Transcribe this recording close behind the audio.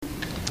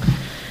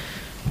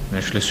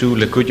Nes le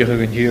súle cúteach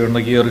an hir na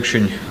géireg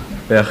sin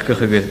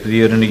bechcach a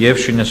bhíar in na ggéh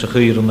sin as a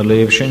chuir an na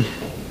léh sin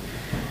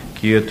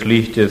ciad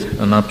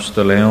líchtid an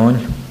absta leáin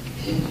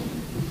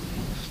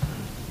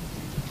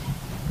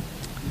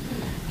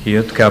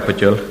ciad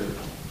capital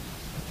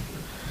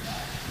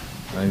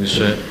agus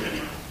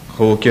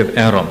chócibh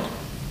Aram.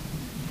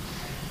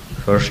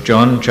 1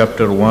 John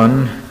chapter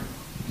 1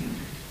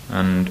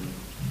 and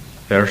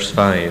verse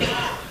 5.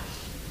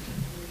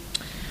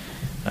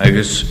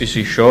 Agus is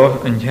I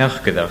seo an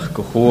teachgadach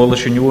go chóla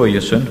sin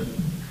uayasan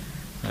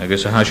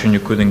agus a hasin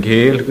cud an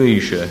géal go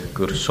ise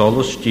gur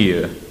solas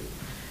dia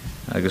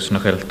agus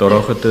nach el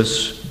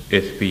dorochatas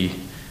bí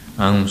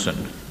amsan.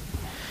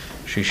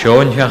 Si seo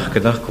an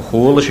teachgadach go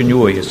chóla sin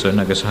uayasan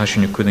agus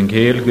hasin cud an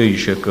géal go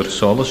ise gur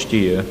solas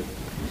dia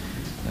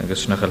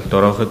agus nach el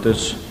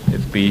dorochatas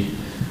bí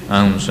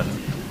amsan.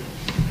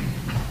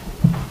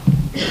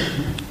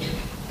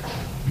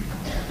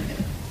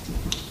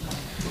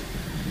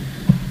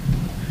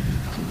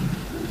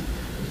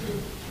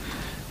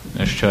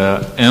 Nes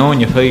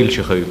eon féil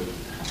se chu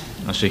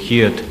as a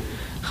chiad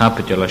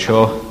chapital a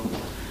seo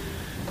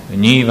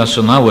ní was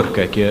an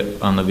áharcaice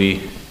an a bhí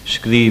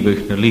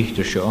scríbeh na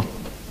líchtar seo.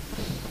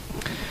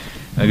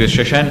 Agus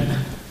se sin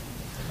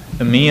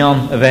a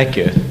míán a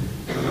bheice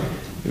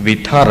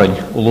bhí tarrain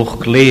ó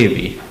luch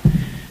léhí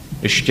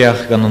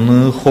isteach gan an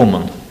nu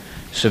chuman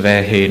sa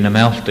bheith héin na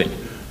meltain.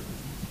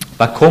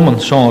 Ba cuman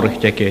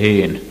sánricht ag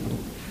héin.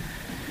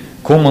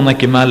 Cuman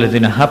ag meile dí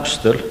na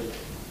hapstal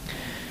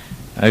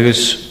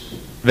agus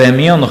bheith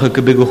míánach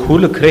go big go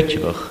chúla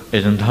creitibach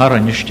is an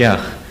tarrain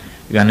isteach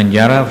gan an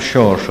dearabh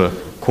seirse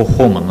có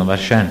chuman na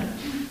bheith sin.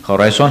 Cha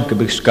raison go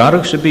big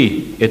scarach sa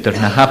bí idir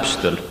na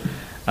hapstal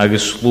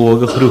agus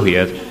slóga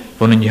chrúhiad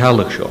fan an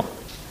dealach seo.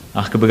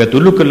 Ach go big a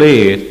dúla go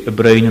léad a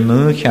brein an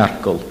nu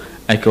chearcail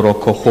ag go rá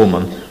có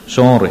chuman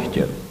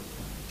sánrichte.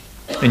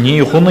 A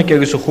ní chunaigh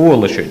agus a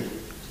chóla sin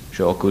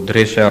seo go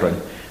drés aran.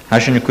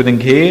 Hasin cud an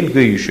géal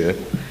gúise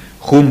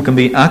chum can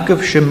bí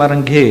acah sin mar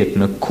an géad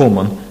na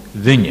cuman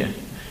dhuine.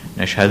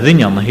 Nes ha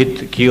dhuine na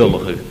hit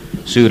céalacha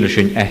súla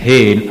sin a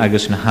héin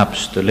agus na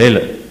hapstal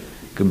leile.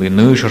 Can bí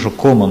núis as a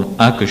cuman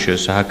acuse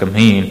sa hacam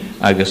héin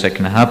agus ag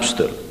na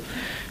hapstal.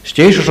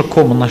 Stéis as a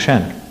cuman na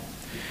sin.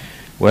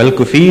 Well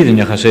go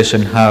fídaineachas is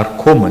an haar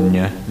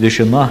cumanne dhi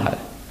sin nathe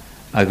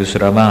agus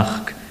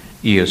ramach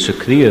Ias a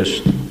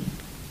Christ.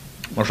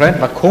 Mar sein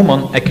na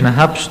cuman ag na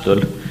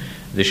hapstal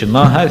dhi sin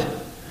nathe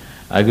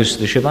agus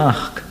dhi sin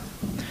bach.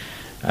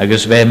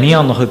 Agus bheith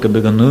míánach go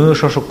big an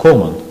núis as a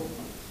cuman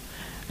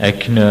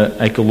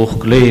ag go luch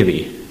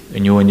léhí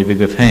in joine bhí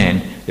go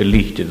féin I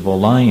líchtid bhá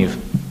laimh.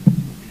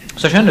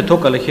 Sa sinna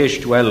tóca le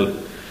chéist bhfuil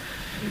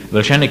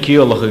sinna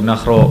cíolach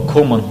nach rá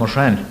cuman mar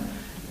sin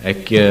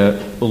ag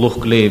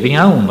luch léhí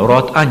ann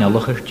rát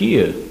ainealach ar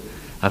tí.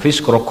 A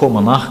fis go rá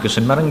cuman achgus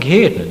in mar an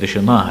géadna dhi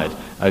sin náhead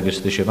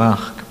agus dhi sin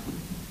bach.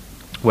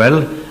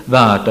 Well,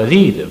 bheit a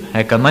rídamh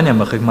ag an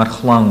naneamach ag mar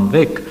chlán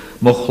vic,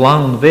 mo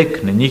chlán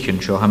vic na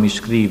níchan seo ha mi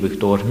scríbh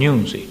dór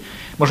niúnsaí.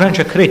 Mar sin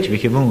se creitbh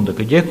I bhúnda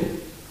go deú.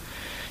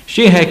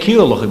 Sí he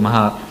cíolach ma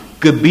ha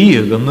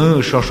gobíag an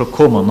nu seo se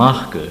cuman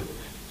achgu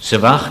sa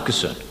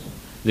bhachgusan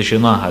dhi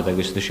sin náhead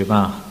agus dhi sin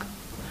bach.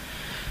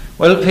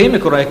 Well, féime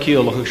go ra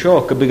cíolach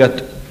seo go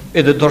bigad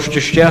idir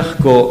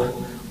dorstisteach go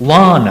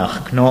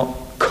lánach nó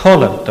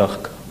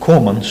colantach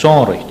cuman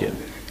sánrichte.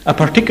 A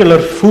particular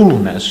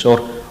fullness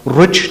or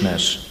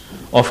richness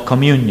of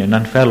communion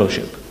and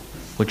fellowship,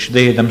 which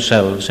they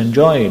themselves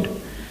enjoyed.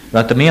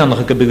 That the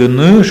míanach go big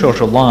nu seo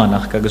se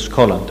lánach agus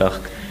colantach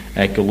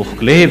ag go luch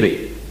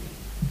léhí.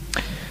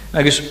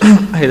 Agus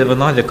heidir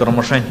bhanáide go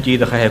mar sin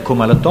tíadach a cum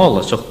eile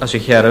dála as I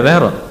chear a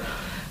bheran.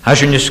 Ha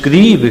sin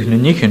scríbh na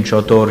níchan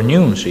seo dór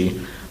niúnsaí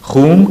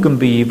chum gan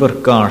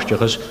bíomhar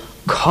gáisteachas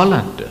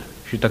colanta,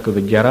 si go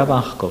bh dearabh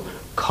achcail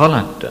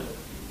colanta.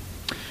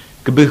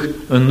 Go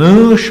bh an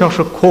nu seo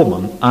se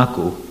cuman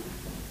acu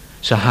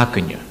sa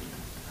hacanne.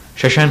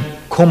 Se sin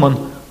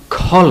cuman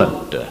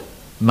colanta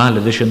meile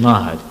dhi sin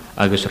náhead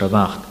agus ra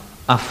bhacht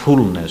a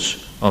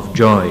fullness of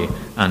joy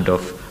and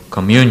of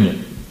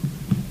communion.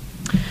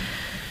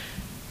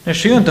 Na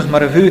siúntach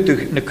mar a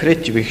bhútach na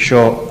creitibh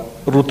seo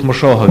rút mar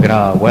seo a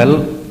grá.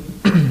 Well,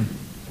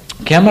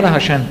 cemara ha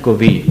sin go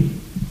bhí.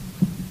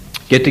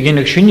 Get a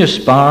ginnig sinne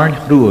spáin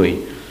chrúi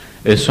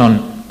is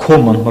an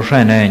cuman mar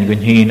sin ein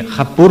gon hín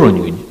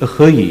chapúranúin a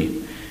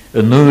chuí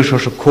a núis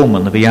as a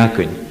cuman a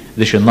bhíacain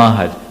dhi sin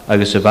náhead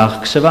agus a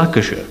bhach sa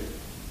bhacise.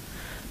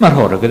 Mar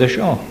thora go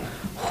seo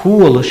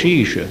chúla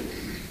síise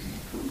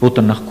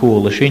rútan nach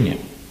cúla sinne.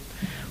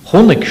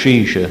 Chunnig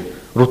síise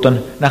rútan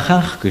nach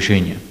achca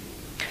sinne.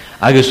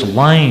 Agus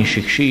láin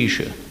sich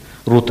síise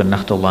rútan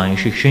nach do láin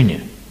sich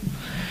sinne.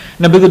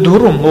 Na big a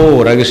dúrum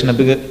mór agus na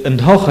big an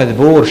thochaid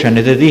mhór sin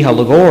I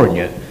ddíhall a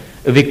górne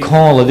a bhí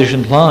cála dhi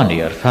sin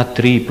pláni ar fat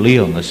 3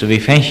 bliana sa bhí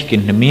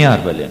feichcin na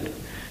miarvelin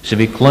sa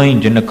bhí clóin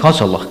na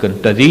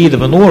cosalachcan da díad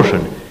an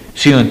orsin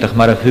siúntach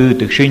mar a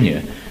bhútach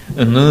sinne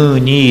a nu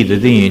níd a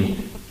dín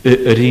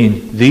a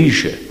rín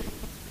dhíse.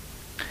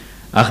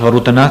 Ach war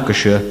rútan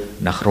acase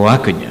nach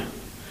roacanne.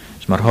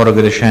 Is mar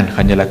thoragad a sin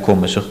channe le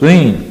cumas a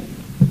chuin.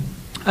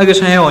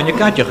 Agus haon je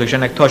catach is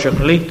an ag toisach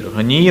litr,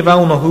 a ní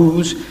bhaun a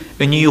hús,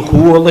 a ní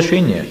húla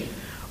sinne,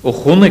 o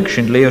chunig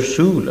sin léir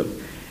súlam,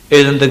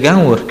 an de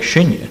gawar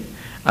sinne,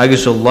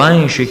 agus a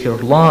lain sich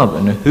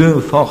laban a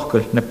hú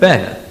fachgul na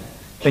bethe.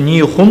 A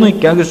ní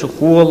chunig agus a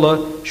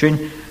húla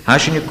sin, ha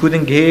sin a cúd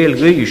an géil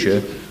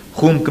gríise,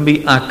 chum can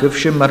be active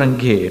sin mar an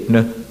géir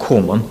na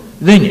common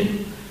dhinne.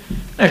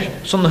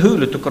 Son na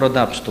húla tu gur a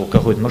dabstók a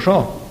chud mar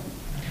seo.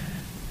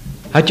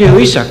 Ha tí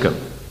huisacam,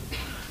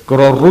 gur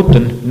a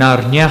rútan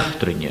nar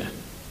neachtrinne.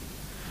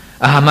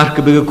 A ha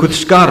marca byg a cúd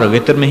scarag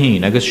itar ma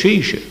hín agus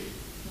síise.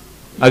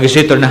 Agus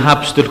itar na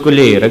hapstul go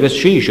léir agus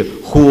síise,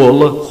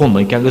 chóla,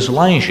 chunig agus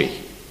lainsich.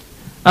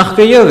 Ach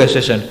go dheogas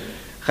is an,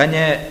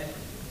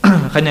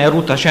 channe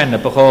rúta senne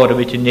pa chára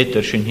viti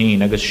nitar sin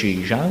hín agus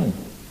síise an.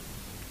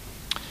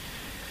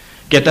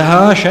 Get a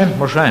ha sin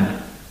mar sin,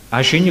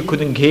 a sinne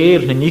cúd an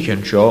céir na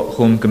níchan seo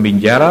chum gan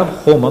bín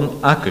dearab chuman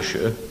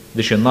acasio,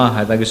 dy sin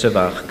náhad agus a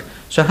bhach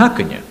sa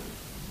hacanne.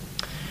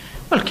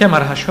 Wel,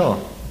 cemar ha seo.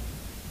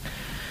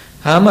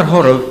 Ha mar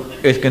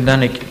horf eith gan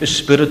danig y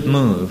spirit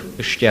move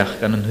ysteach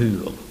gan an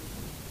húl.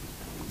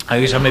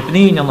 Agus am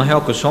ebnín an a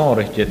heocha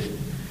sánrichtid,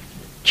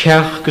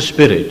 ceach go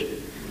spirit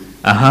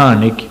a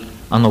hánig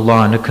an a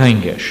lána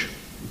caingeis.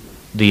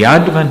 The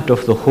advent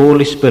of the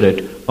Holy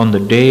Spirit on the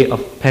day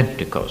of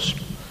Pentecost.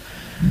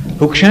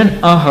 Hug sin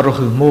áharach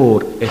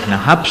mór eith na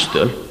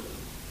hapstul,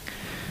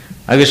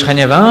 agus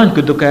channe bhain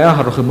go dúca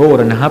áharach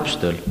mór in na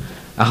hapstul,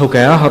 a hug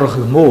áharach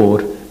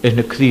mór eith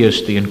na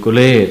Christi an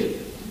goléad.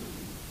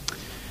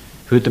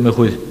 Húta me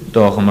chud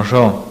dácha mar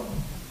seo.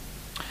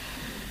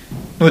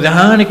 Nu de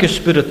hánig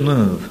spirit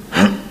move,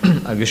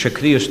 agus a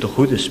Christi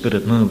chud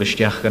spirit move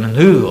isteach gan an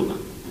húl.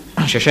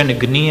 Se sinna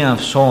gníamh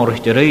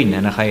sánricht a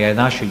réine na cha é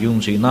dáise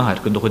dúnsaí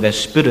náhar, go chud é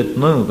spirit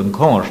move an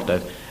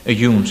cárstad a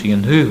dúnsaí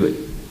an húil.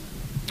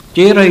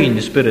 Dé réin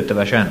de spirit a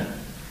bheit sin.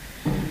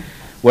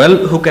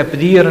 Wel, hug a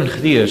bdíar an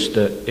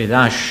Christi I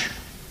dáis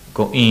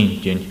go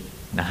aontain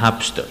na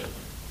hapstul.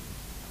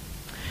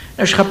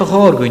 Schap a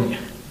gárgunn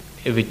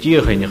I bhí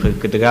díochaine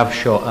go de gabh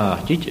seo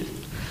a díitid.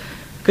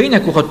 Caine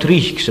go cha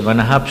tríic sa bheit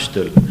na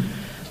hapstul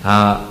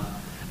a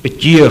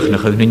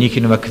díochnach na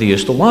nícin bh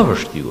Christi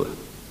lábharstíú.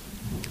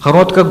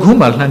 Charád go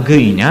gúmal na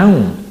gain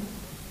ann.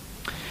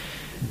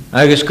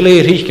 Agus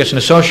léir ríchas na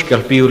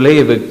soscail bíú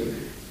léibh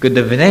go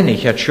de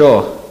bhnénig at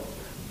seo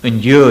an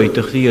dúid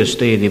a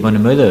Christi van na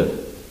muidir.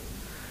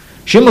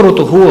 Simar út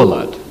a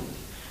hólad,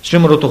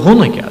 simar út a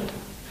hunigad,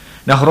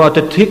 nach rád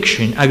a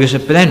tiicsin agus a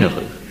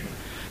brennach.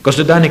 Gos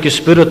a danig is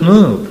spirit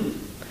move.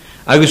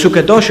 Agus ook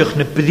a dosach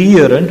na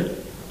bdíaren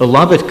a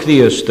labit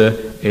Christi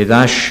I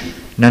dáis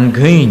nan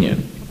gaine.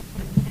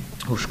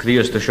 Hús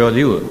Christi seo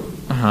diúr.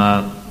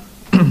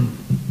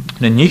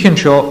 Na níchan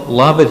seo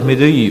labit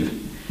midív,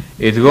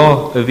 I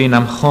dgá a bhín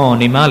am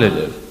chán I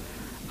maladiv,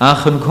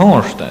 ach an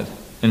cárstad,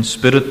 in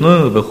spirit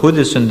move a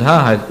chudis an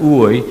dáhad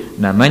uai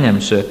na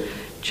menamse,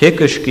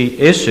 tchekasci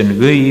is an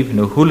gaív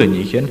na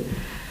húlaníchan,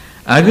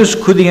 agus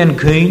chudi an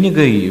gaine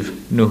gaív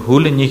na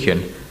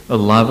húlaníchan, a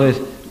labad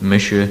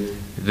mishe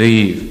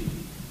dheív.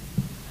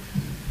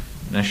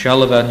 Na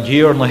shalab an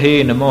díor na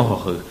hé na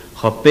mohachu,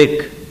 cha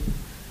pic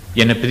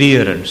jen a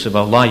bdíren sa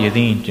bh laia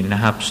díntin na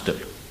hapstul,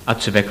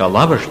 at sa vek a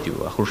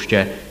labarstú a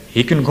chuste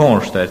hiken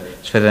cárstad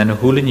sa fed na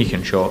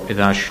húlaníchan seo I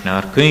dáis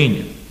na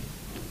arcaine.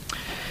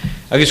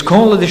 Agus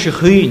cálad is a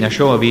chuin a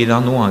seo a bhíad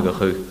an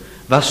nuagachu,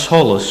 was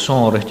solas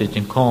sánrichtid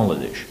in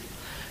cálad is.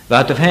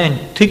 Wat a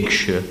bhain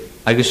tiicse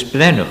agus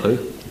brennachu,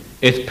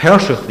 it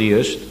persach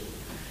díast,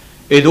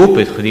 it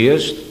opid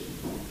Christ,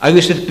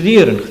 agus it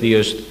bdíren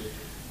Christ,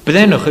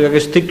 brennach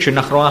agus tiicse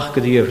nach ráach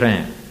go dtíar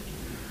rein.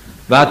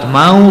 Wat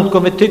maul go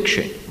bh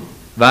tiicse,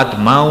 wat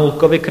maul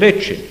go bh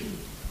cretse.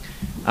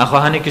 A chu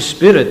hanig is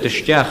spirit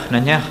isteach na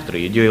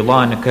neachtraí, dú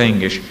lána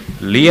caingeis,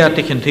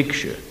 liatich an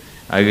tiicse,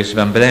 agus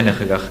bhain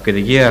brennach ach go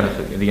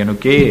dhéarach, go dhéanú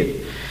géad.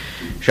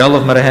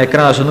 Shalach mar a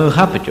hekrás an nú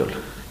hapitul.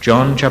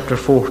 John chapter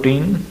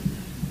 14.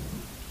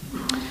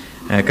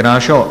 Grá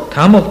seo,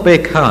 tamach be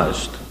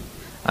cast,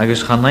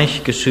 agus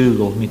chanaich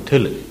gesúgol mi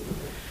tulle.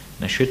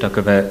 Na siúta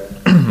go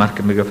bheith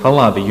marca mi go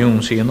fallá be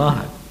jún sí an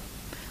náhad.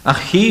 Ach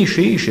hí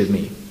síisiid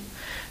mi.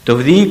 Do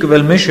bhdí go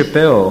bhfuil mise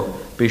peo,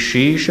 be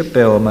síise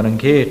peo mar an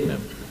céitna.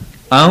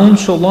 Aun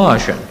so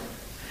láisin,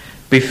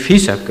 be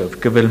físacah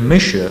go bhfuil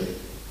mise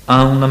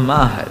aun na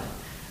mahad,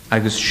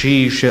 agus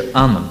síise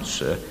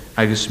anamsa,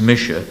 agus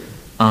mise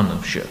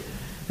anamse.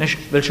 Nes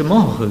bhfuil se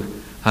máchu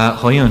ha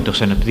chaíontach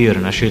san na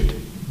bdíran a siúd.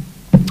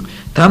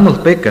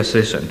 Tamach becas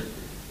isan,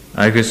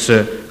 agus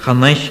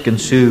chanaich gan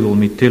súgol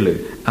mi tilu,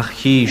 ach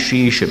hí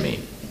síise mi.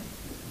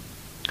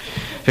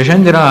 Se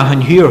sin dira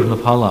han hiúr na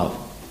fallaf.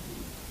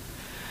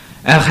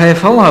 Ach he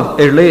fallaf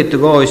leid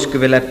gáis go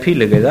bhfuil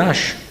píle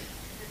gadáis.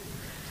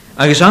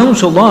 Agus an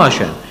so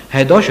láisin,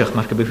 he dosach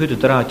mar go bhúta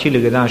dra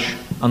tíle gadáis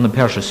an na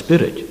persa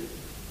spirit.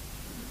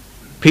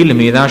 Píle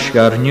mi dáis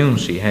gar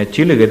njúnsi, he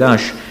tíle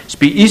gadáis,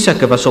 spi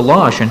Isaac was so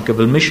láisin go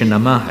bhfuil mission na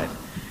mahad,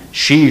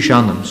 síis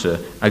anamse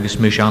agus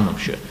mis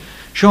anamse.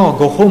 Seo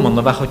go chuman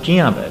na bhecha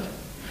tíabed.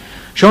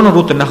 Seo na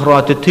rúta nach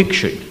ráta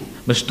tiicsin,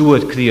 mas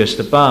dúad Christ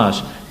a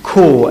bás,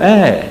 có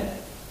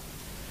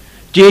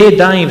dé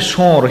daimh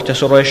sóirt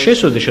as roi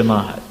séú de se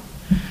náhead.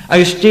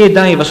 Agus dé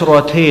daimh as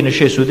roi téin a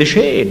séú de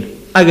séin,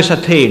 agus a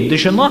téin de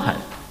se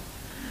náhead.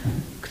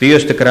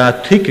 Críosta gra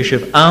tuice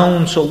sibh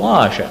ann sa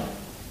láise.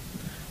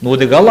 Nó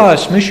de galá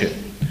is mise,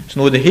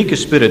 nó de hiice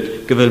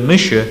spirit go bhfuil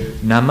mise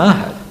na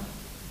mahad.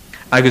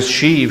 Agus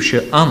síomh se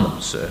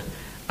anamsa,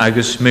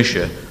 agus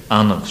mise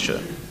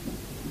anamsa.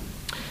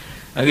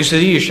 Agus a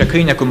ríis a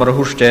cíine go mar a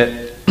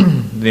thuiste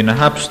hí na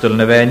hapstal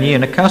na bheith ní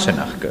na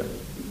casanach go.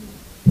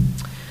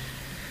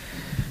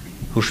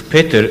 Thús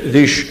Peter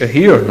dhís a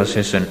híor na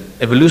sisan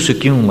a bhlusa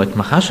ciún leit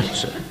ma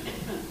chasansa.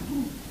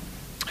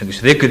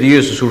 Agus dhéca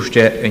díos a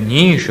súste a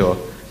ní seo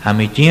ha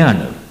mi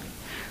dianamh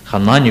cha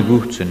náine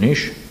gúcht san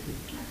is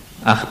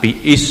ach bí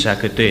is a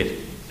go déad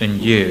an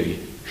dhéir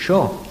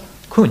seo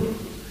cún.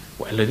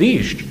 Well a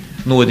dhíist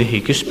nó a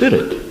hiice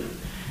spirit.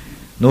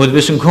 Nó a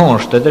bhís an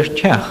cónsta ar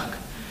teach.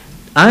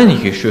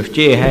 Einige sjöft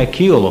je här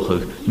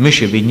kiolochug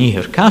misje vi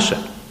níher kassa.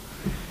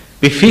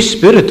 Bi fis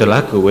spirital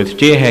akku with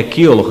je här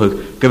kiolochug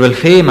gewil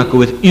fém akku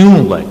with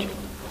unleid.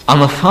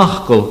 An a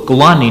fachkel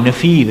glani na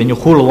fíð en je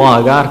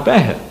chulwa gar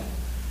behe.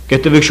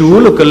 Gette vi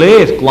sjúluke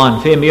leið glan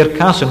fém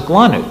kassan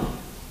glanu.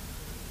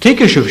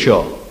 Tikkes of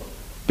sjó.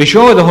 Bi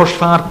sjó de horst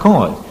far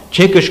kóð.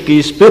 Tjekkes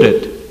gi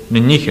spirit na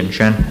nichen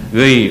sjen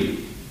veil.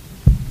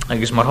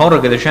 Agus mar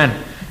horge de sjen.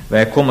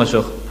 Wij komen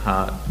zich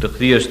ha de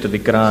chríosta vi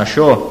gra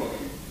sjó.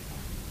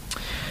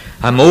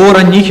 Ha mór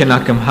an níchen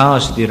ac am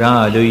haas di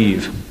rá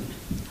luíh,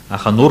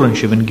 ach an oran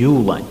si van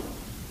giúlain.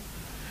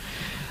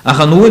 Ach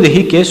an úd a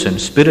hic esan,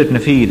 spirit na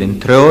fíðin,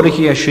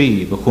 trórichi a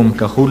sí, bachum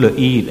ca chula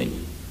íðin.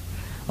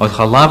 Oed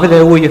cha lafid e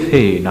oi a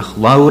fé, nach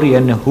lauri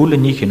en na hula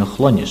níchen a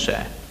chlonne se.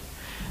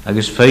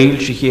 Agus feil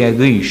si chi a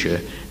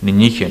gíse, na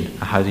níchen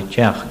a hadi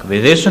teach,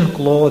 ved esan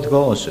glód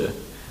gáse,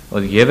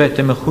 oed jevet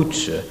em a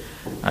chutse,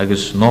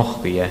 agus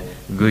noch gi a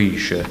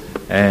gíse.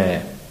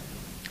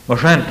 Mar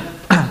sen,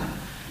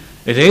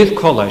 het éad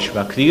college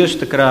va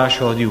críosta gra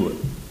seo diúa.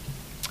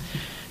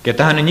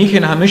 Geta hana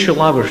níchen ha misio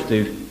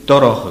labarstú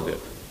dorochagab.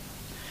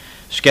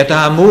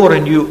 Sketa ha mór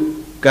an diú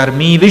gar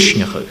mí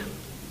visneachag.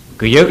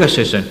 Go dheogas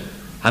isan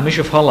ha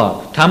misio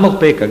fallab, tamil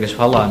beig agus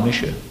fallab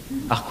misio.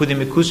 Ach cúdi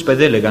mi cúspa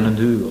dilig an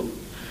dúgol.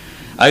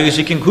 Agus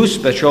ik in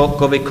cúspa seo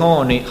go bhí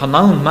cáni cha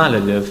nán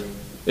maladih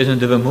is an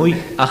dyfa mwy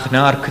ach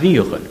na'r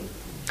críochan.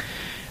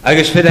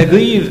 Agus fed a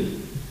gwyf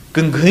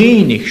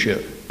gynghynig sio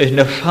is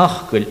na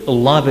fachgwyl o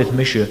lafydd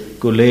misio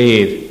go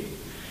leif.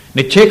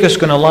 Na tjekas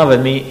gan a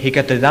lafydd mi hi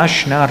gat a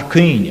dash na'r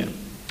cwynia.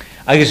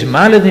 Agus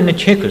malad in na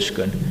tjekas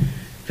gan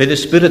fed a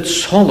spirit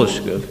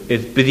solusgaf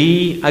idd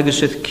byddi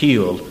agus idd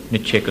ciol na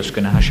tjekas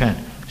gan a hashan.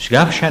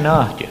 Sgaf shan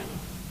ahtja.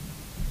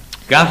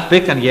 Gaf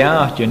byc an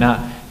iahtja na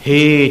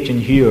heit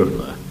yn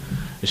hirna.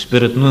 Y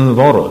spirit nŵn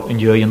foro yn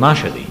dio yn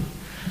asadi.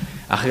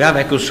 Ach gaf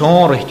ec o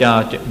sonrich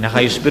dat na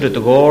chai spirit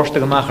o gorst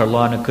ag amach ar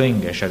la na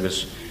cyngas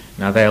agus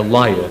na dde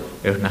laia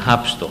na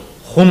hapstel.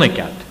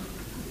 Chunigad,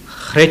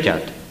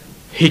 chretjad,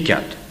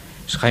 hikad.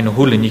 Schijn na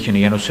húle niet in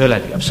de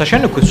sölad. Sa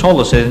sjen ook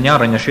solas in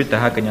jaren na shit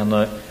haken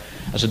aan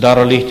as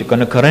daar ligt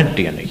kan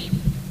Corinthianig.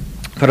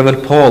 Voor wel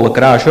Paul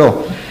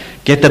graasjo.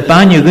 Get de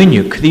banje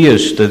gunje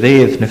krius de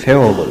deed na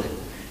feole.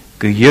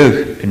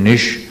 Gejuch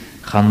nish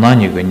gaan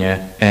nanje gunje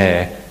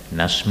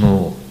na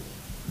smooth.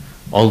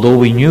 Although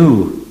we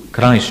knew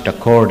Christ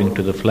according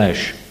to the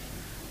flesh,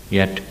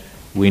 yet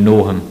we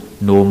know him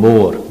no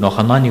more. Nog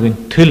gaan nanje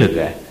gun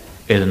tullige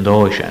in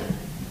doosjen.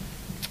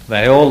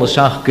 Wij alle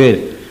zag good.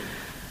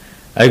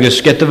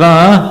 Agus get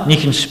va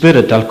nicht in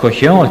spirit al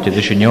cochiate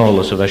de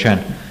signola so vashan.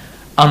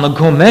 An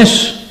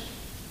gomes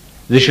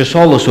de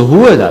sola so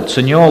huedat,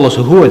 signola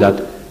so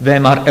huedat, we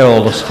mar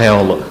eolos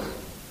feolo.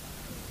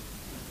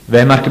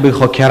 We mar ke bi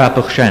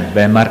khokara shen,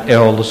 we mar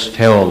eolos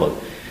feolo.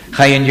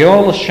 Khayn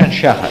jolos shan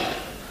shachat.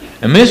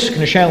 A misk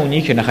na shan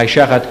unike na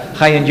khayshachat,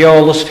 khayn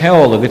jolos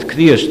feolo git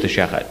krius te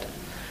shachat.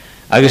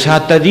 Agus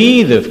hat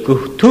tadidev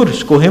go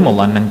turs go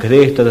himmelan an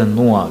greta den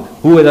noag.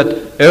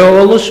 Huedat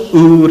eolos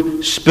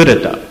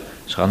spirita.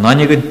 Ska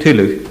nanjegen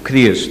tullig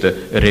krieste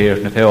reer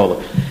na feole.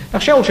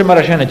 Ach sjálf sem mar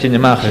a senne tinne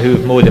macha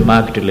húf móde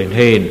Magdalene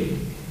heen.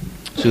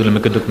 Súle me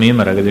geduk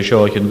mimar agad a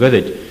sjókin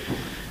gudid.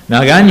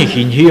 Na ganjich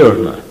in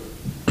hírna.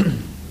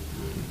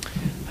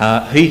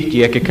 Ha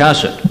hýtti ekki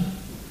kasad.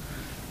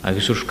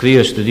 Agus úr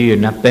krieste dýr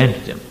na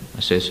bentum.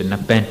 A sesi na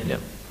bentum.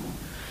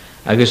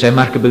 Agus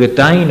marka bygge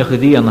dæna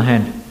chydí an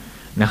hen.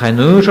 Na chai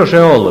nús o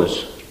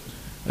sjálus.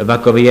 A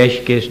vakka vi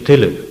ekki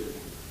tullig.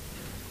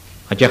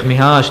 Hat jach mi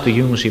haast de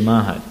jungs i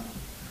mahad.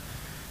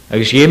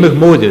 Agus jemig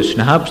modus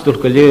na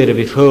habstul go lere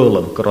vi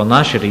fölum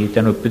gronasheri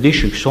ten ook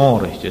bedisig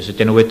sonricht is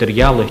ten ook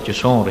jalig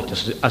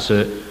sonricht as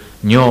a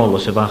njol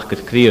as a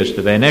vakket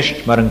krieste wij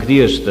nest maar een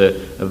krieste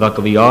vak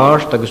vi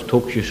aarst agus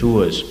tokje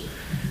soes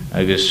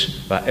agus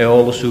va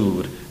alles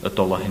oer het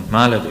alla in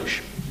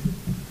maladish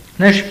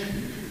nest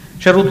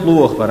charut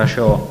loog var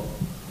asho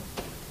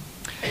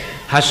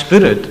ha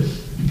spirit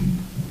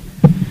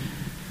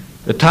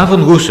de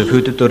taven gusef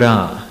hut het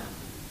ora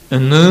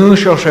een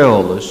neus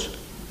alles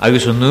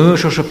agus a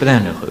nuus os a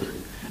brennachug,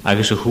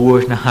 agus a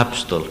húir na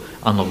hapstal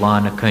an a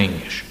lána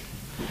cynges.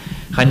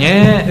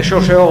 Chane is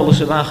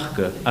alles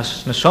wachke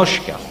as na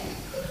soska.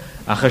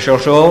 Ach is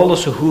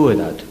alles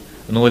huedad.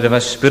 No de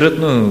was spirit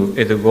nu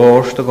de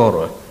gorste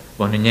gorre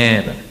van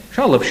neben.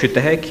 Shalop shit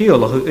de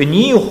kiel a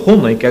new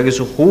honik agus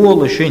a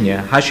hole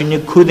shinne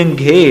hashin kuden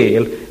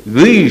geel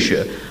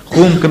wiese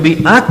Chum kan be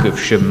akif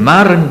she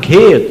marn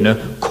keetne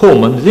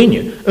kommen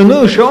dinge. En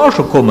nu is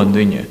also kommen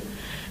dinge.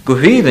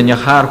 Goheden je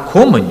haar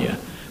kommen je.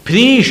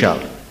 Priishal.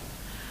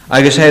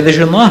 Agus hij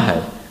de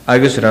nahed.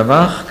 Agus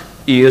ravach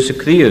is a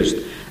Christ.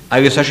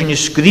 Agus as je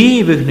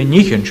skrivig ne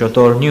nichen shot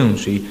or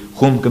nunsi.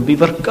 Chum kan be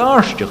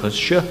verkarstiges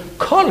she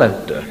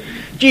kollente.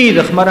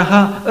 Jiedig maar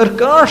ha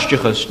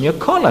erkarstiges ne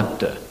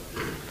kollente.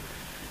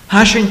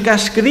 Hashin ka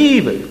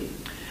skrivig.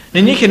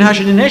 Ne nichen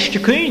hashin de neste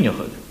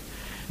kunige.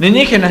 Ne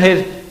nichen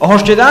het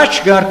Als je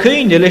dat gar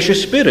keine lische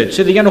spirit,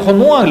 zit je nog een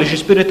mooie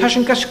spirit, has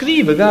je kan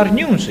schrijven gar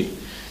nieuwsie.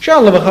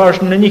 Shalom we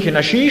gaan ne niet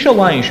na shisha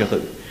lijntje,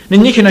 ne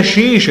niet na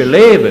shisha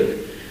leven,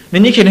 ne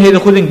niet een hele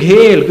goede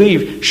geel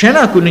geef,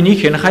 schena kunnen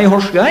niet een hij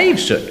hoor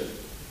schrijven.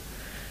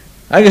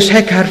 Als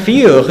hek haar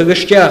vier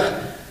gestjag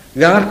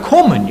gar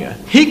komen je,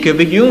 hikke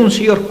we ons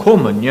hier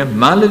komen je,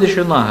 male de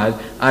schnaheid,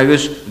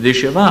 als de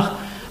schwach,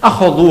 ach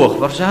geloog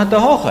waar ze de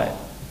hoogheid,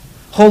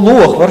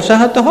 geloog waar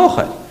ze de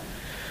hoogheid.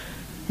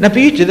 Na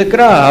Pieter de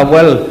Kra,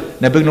 wel,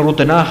 na bygna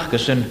rute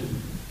nachkes en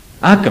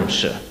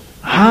akemse,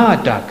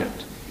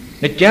 daket.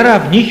 Net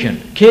jaraf nichen,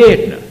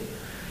 keetne.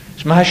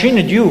 Sma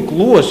hashine duw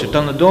kloset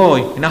aan de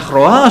dooi, en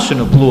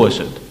achroasen op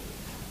kloset.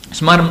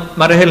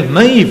 Maar heel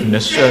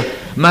naivnes,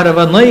 maar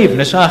wat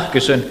naivnes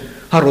achkes en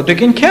harut ik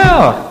in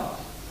kaar.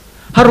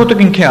 Harut ik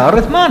in kaar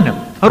het mannen,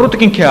 harut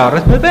ik in kaar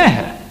het me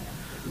behe.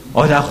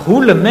 O da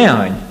goele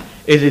mean,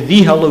 is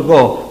die halle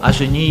go as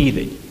een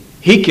nieden.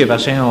 Hikke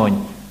was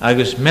een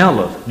agus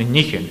melov ne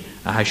nichen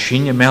a ha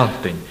shinne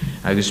melten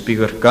agus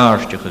bigur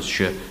garstiges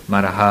she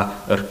mar a ha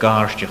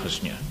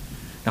garstiges ne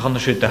na gan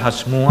de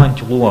has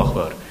moant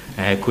loger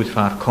hij kut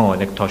far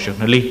kon ek tosh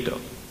na lito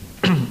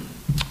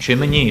she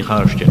meni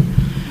garste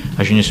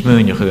as je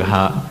smeunige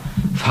ha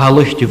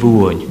fallichte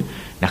woon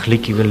nach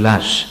likige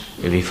las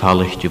wie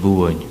fallichte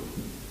woon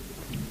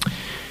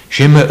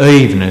she me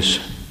evenes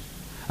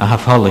a ha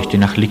fallichte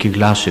nach likige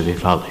glasse wie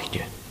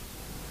fallichte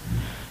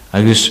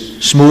agus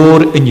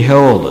smoor in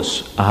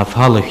jeholas a ha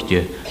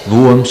fallichte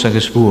woons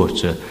agus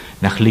woortse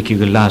nach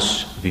likige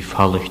las wie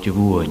fallichte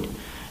woon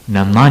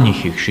na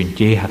manichig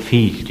shinte ha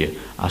fielde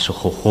as a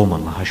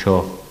chochoman ha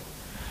sho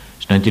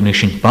snantine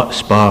shin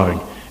sparn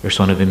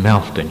sonne vi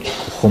melten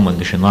chochoman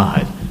de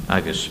shnaheid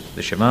agus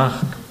de shemach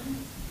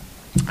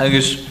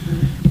agus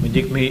moet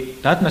ik me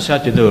dat na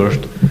sat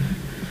durst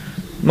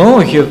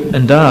moge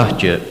en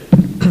daagje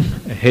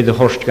he de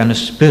horst gan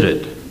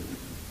spirit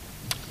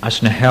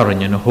as na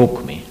herren in a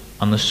hokmi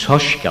an de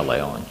soskal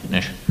aan,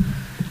 nes.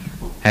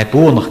 Hij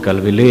boonigkal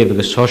we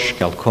levige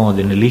soskal kon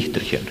in de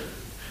lichterchen.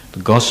 The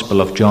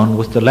Gospel of John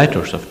with the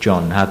letters of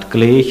John had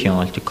gleedje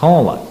aan te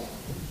kalla.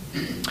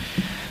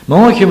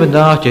 Moge we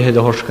daagje he de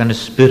horskan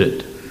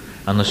spirit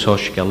an de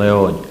soskal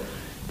aan.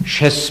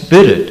 She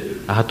spirit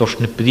had os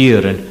ne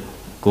prieren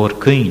gor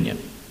kynje.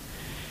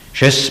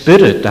 She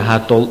spirit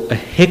had al a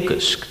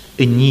hekkusk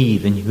in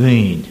nieden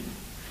wein.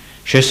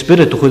 She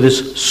spirit goed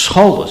is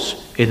solis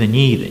in de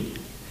nieden.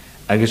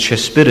 Agus she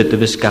spirit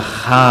vis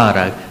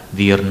gachara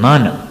vir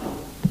nanem.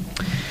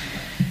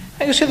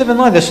 Agus sida vi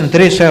naides en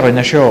tres era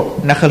na sjo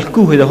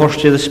nachalkuhi de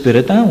horste de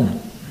spirit down.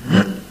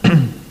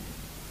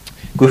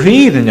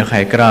 Guhiden je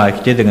gai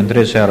kraag dit en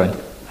tres era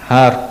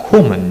haar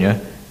komen je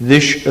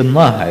dis een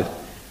naheid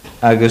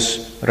agus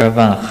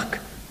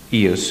ravach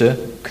iese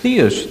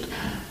Christ.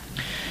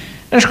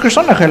 En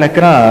skrsonna gai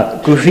kraag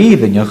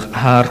guhiden je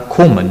haar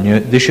komen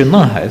je dis een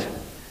naheid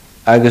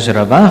agus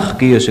ravach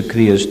iese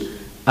Christ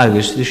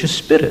agus dis een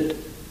spirit.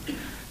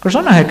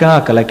 Persona he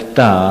kakelek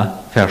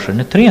ta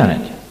versen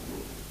trianet.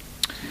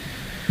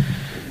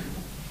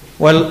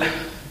 Well,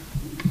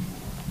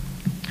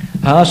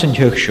 haas en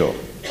högsho.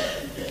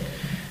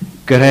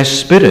 Gere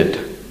spirit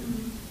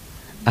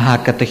ha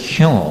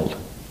katechol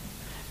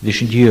dis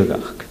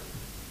djugach.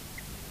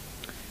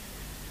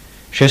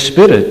 She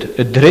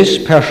spirit dris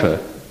perse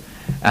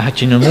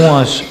hat in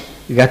moas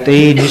gat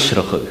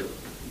nisrach.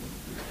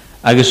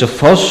 Agus a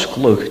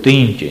foskluch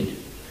dientjin.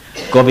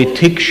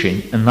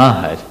 Govitiksin en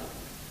naheid.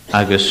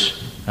 Agus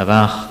a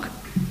vach.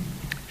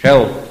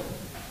 Sjel,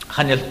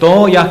 gaan je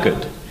to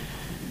jacket.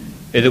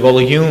 Is de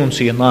goljoen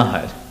zie je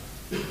naheid.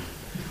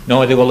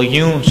 No, de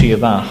goljoen zie je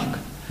vach.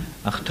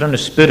 Ach, trunne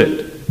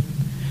spirit.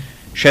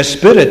 She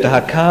spirit ha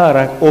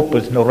kara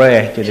opet no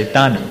recht de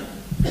tanu.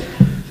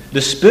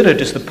 The spirit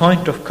is the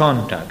point of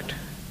contact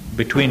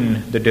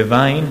between the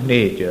divine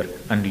nature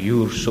and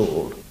your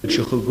soul. Het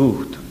je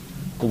gegoed,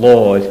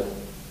 glad,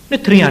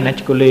 ne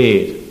trianet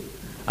goleed.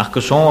 Ach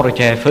gesonre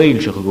jij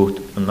veel zo goed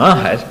en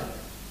naheid,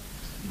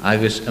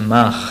 agus een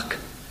macht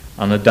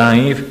aan de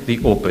duif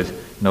die op het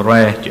naar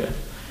rechtje.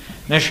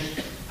 Nes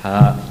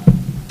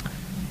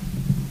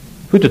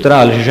hoe het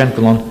raal is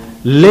enkel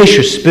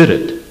lesje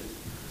spirit,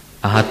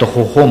 had toch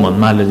gehomen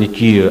male dit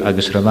hier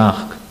agus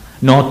rewach.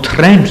 No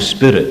trend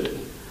spirit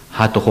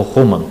had toch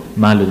gehomen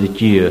male dit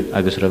hier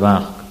agus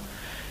rewach.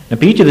 Na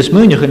Peter this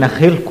munich na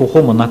hel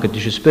kohoman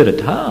nakatish spirit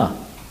ha.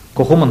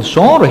 Kohoman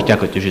sorry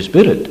takatish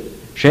spirit.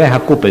 She ha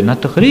kope na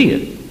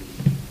tkhrie.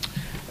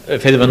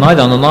 Fede we naid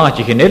an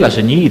naatje genella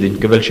se niden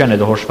gewel chenne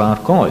de horsvaar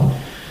koid.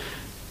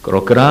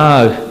 Gro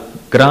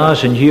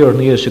graag en hier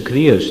neer se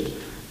Christ.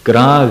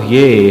 Graag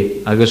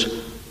je agus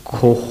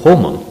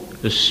kohoman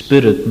the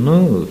spirit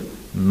move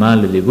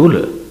mal de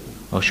wule.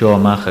 Als je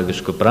mag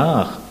agus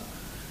gebraag.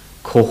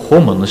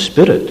 Kohoman the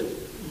spirit.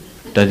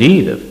 Dat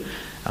ieder.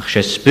 Ach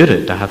sé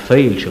spirit a ha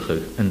feilsige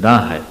en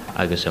daheid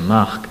agus a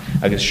mach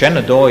agus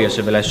chenne doy as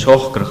vil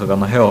sochkrige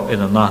gan hel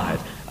in a naheid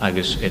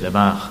agus in a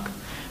mach.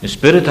 The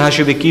spirit ha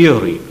se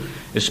vikiri.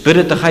 The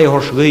spirit a ha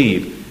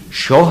horslief.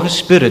 Sho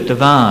spirit de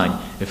vain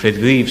if it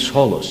gives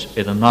hollis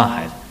in a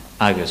naheid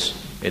agus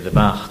in a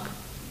mach.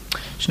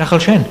 Snachel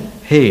chen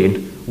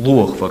heen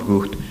loog voor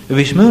goed.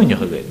 Wis meunje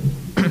gewet.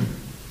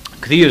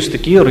 Krius de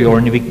kiri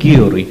or ni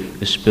vikiri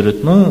the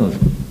spirit move.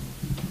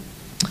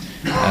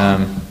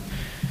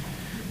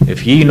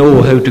 If ye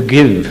know how to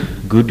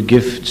give good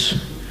gifts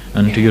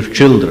unto your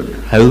children,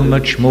 how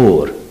much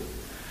more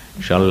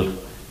shall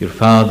your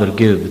Father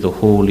give the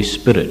Holy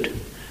Spirit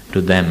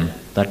to them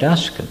that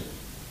ask him?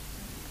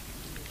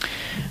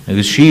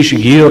 Agus she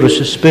gear is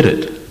a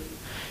spirit.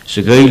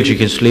 Se gael she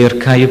gets leer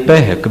kaye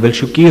pehe, kabel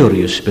she gear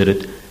a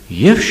spirit,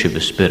 yevshiv a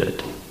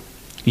spirit.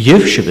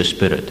 Yevshiv a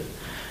spirit.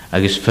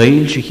 Agus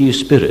fail she a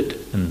spirit,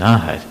 and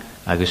nahet,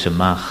 agus a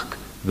mach,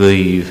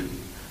 gaiv.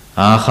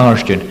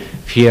 Acharsten,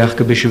 fiach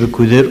gebische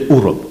kuder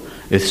urop,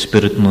 het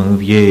spirit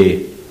nu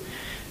je.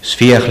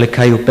 Sfiach le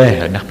kayo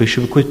pehe, nach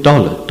bische kud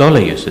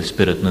dolle is het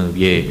spirit nu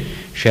je.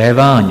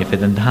 Shevanje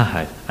vid en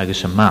daheid,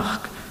 agus a mach,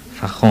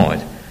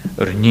 fachoid,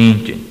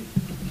 nientjen.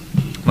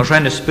 Maar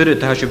zijn de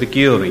spirit has je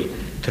begeeri,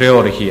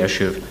 treorigi as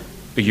je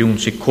bejoen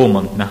zich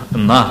komen na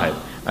naheid,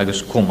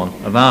 agus komen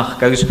a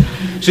mach, agus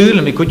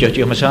zullen mi kudjat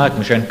je masak,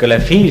 me zijn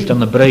kele fielt aan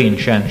de brein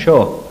zijn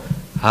scho.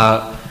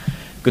 Ha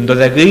kunt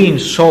dat geen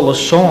solle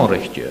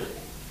sonrichtje.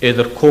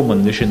 Eder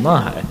komen dus in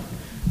naheid,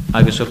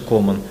 agus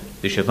komen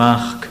dus in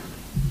mach.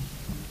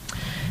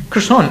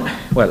 Kerson,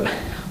 wel,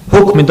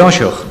 hoek me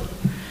dasjoch.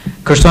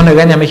 Kerson er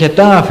gane mich het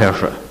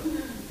daverse.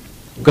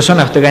 Kerson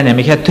achter gane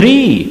mich het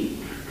 3.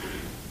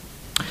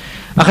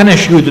 Ach en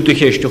schude te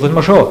geest toch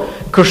maar zo.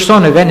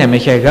 Kerson er gane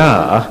mich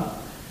ga.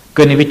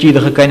 Kunnen we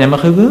tidige gane me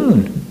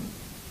gewoon.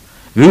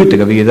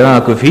 Wute wie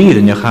draak of hier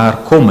en je haar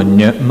komen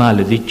je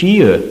male dit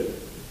hier.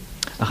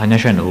 Ach en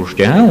zijn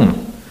hoestjaun.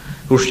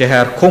 Hoestje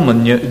haar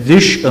komen je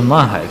dus een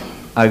naheid.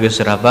 Agus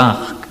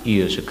rabach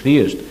is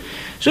Christ.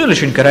 Zullen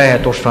ze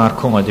krijgen tot vaar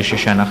komen dus je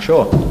zijn nog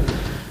zo.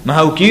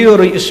 Maar hoe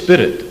kieri is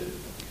spirit.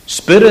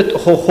 Spirit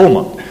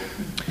hochomen.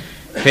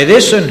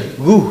 Fedessen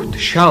goed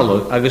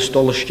shallow agus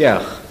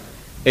tollestjach.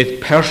 Het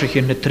persig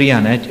in de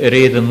trianet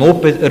reden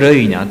op het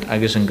reinat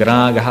agus een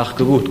graag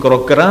hachte goed.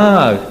 Krok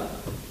graag.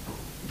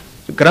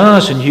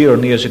 Graag zijn hier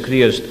neer ze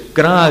Christ.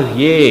 Graag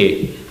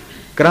je.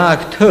 Graag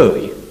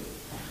tui.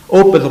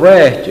 Op het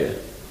rechtje.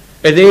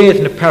 Het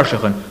eten de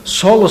persigen,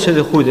 zoals het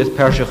goed het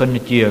persigen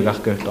niet hier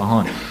gaat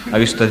aan.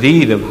 Agus dat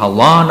ieder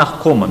halanach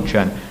komen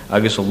zijn,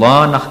 agus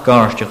halanach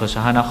garstjes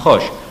hanach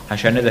hosch. Hij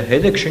zijn de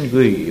hedekschen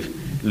geef,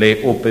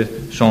 leef op het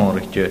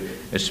zonrichtje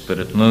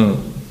spirit nu.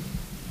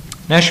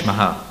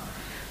 Neshmaha,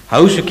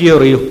 hou ze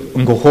kiri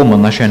gehomen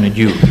naar zijn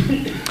duw.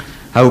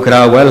 Hou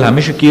kra wel, hij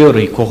misje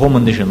kiri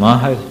gehomen is een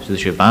naheid,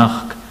 dus je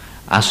wacht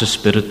als een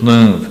spirit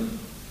nu.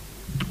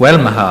 Wel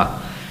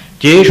maha,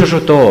 Jezus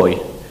het ooi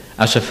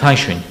als een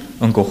fashion.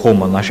 Een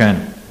gehomen naar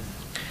zijn.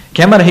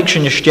 Kemmer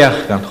hiksen je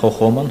stjach gaan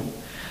gehomen.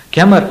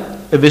 Kemmer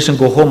is een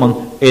gehomen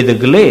in de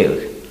gleeg.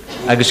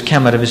 Agus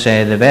kemmer is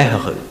de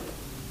wegge.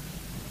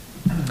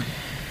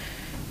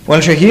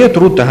 Wel je hier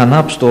troet de han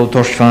abstol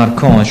torst vaar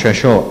kon je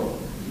zo.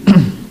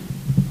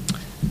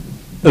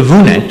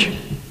 Wunet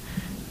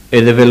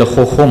in de wille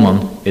gehomen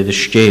in de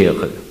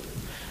stege.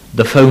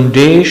 The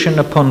foundation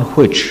upon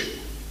which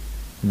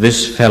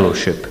this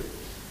fellowship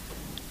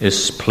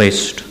is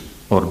placed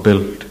or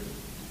built.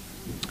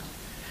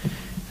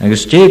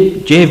 Agus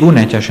je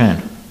wunet a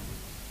zijn.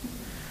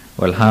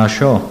 Wel ha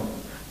sjo,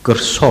 gur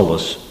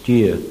solas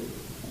die.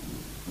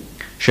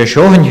 She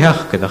sjo hen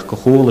hechke dat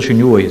gehoole zijn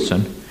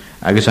joeisen,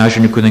 agus a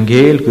zijn kunnen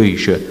geel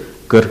guisje,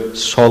 gur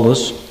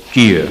solas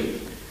die.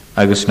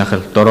 Agus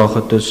nachel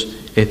dorogetus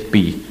et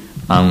bi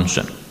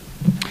aansen.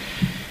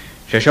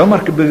 She sjo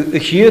maar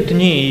gebeurt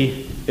niet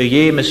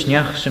je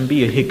mesnjach zijn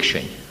bi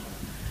hikschen.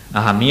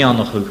 A ha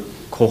mianach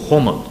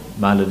gehomen,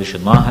 maar de is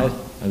naheid,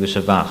 agus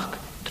a wacht,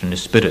 trin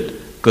spirit.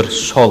 Gur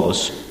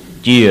solas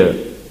die.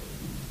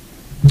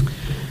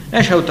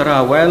 En schouwt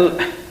er wel.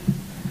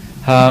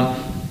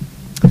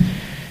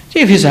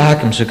 Die is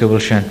hakem ze gewil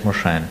schent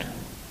moerschijn.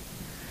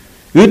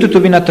 U doet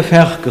u net te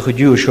ver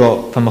geduw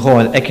zo van me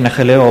gewoon ik naar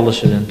geleo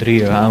alles in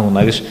 3 aan.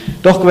 Maar is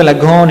toch wel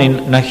gaan in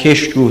naar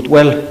gist goed.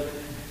 Wel,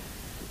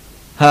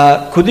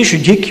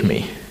 kudische dik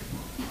me.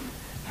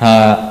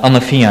 Aan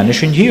de fian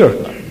is een hier.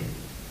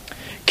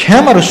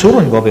 Kamer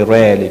zoren wat we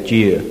reële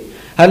die.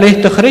 Hij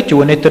ligt de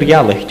gritje en het er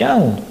jallig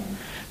down.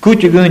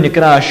 Kut je gun je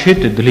kraas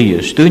hitte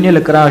dlies, toen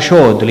je kraas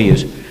ho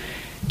dlies.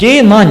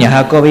 Déan mania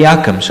ha go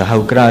bhíacham sa ha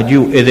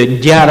gradú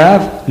idir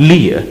dearabh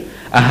lia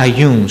a ha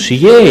dún sa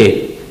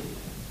dhé.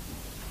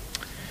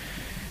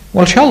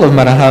 Wel sialaf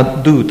mar a ha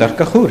dŵd ar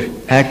gachwr.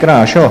 A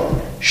gra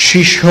sio,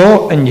 si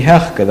sio yn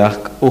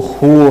heachgadach o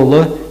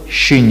chwla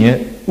sinne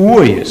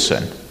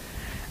oehesan.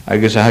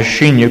 Agus a ha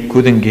sinne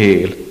cwyd yn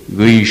gael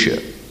gweisio.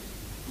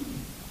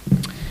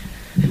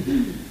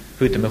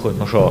 Hwyd am chwyd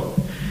ma sio.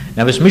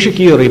 Na fes mysio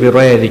gyr i fi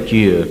redd i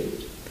gyr.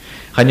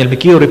 Chanel mi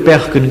gyr i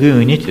bech gyn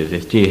gwyn i ti,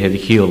 ddi hedd i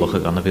chiolwch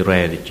ag anna fi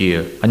redd i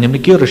gyr. Chanel mi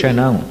gyr i sian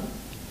awn.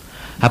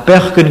 Ha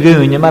bech gyn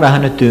gwyn i mar a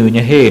hanna dŵn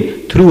i hen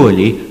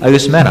trwli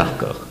agus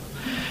merachgach.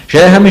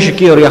 Sé ha mis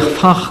gyr i'ch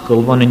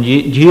fachgol van yn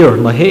gyr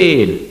na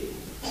hen.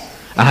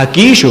 A ha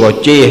gysio o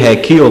dje he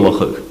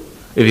chiolwch ag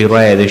i fi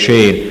redd i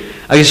sian.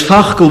 Agus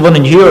fachgol van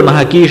yn gyr na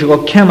ha gysio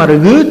o cemar a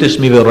gwytis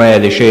mi fi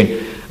redd i sian.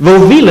 Fo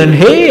vilen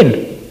hen.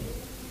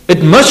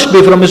 It must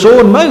be from his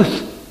own mouth.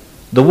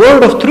 The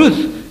word of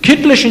truth.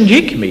 Kittlish and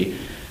jik me.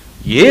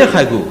 Jech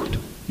a goed.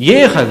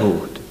 Jech a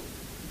goed.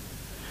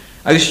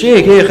 Agus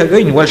jech a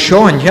gyn. Wel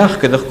Sean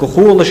jachgedach go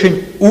cholish in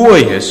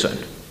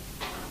oehesan.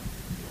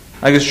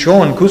 Agus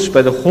Sean kus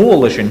by the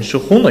cholish in so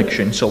chunig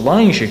sin, so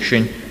lainshig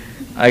sin.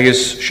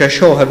 Agus se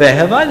seo ha ve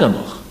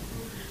hevadanach.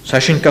 Sa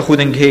sin gachud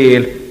yn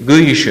gael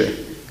gweisio.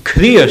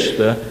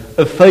 Kriasta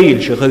a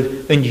feilsig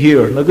yn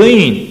hir na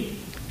gyn.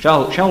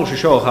 Sial se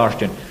seo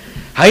harstin.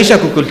 Haisa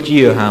go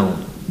kultier haun.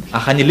 A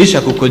chan I lisa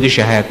go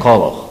kudisha ha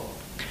kolach.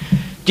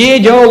 Die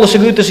jalas a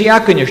gutas I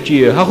akken is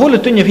tier. Ha hole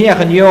tunje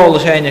viachen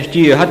jalas hein is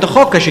tier. Ha de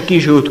gokka se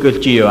kies ut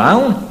kultier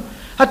haun.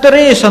 Ha de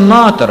reis an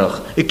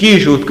naterach. I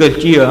kies ut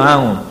kultier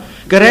haun.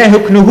 Gerei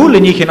huk nu hule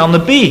nichen an de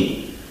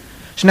bi.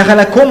 Snach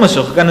ala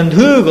kommesuch gan een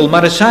hugel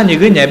maar a sanje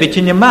gunne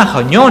bitin je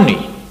macha njoni.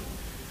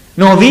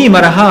 No wie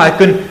maar ha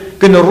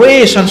kun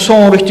reis an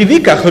son richtig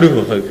vika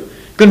gerugig.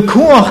 Kun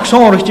koach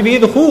son richtig wie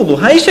de hugel.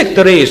 Hij zegt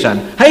de reis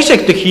an. Hij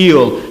zegt de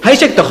giel. Hij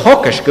zegt de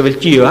gokkes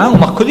gewiltier haun.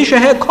 Maar kudisha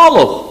he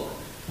kolach.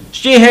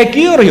 Stie he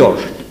gyr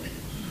jorst.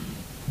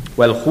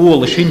 Wel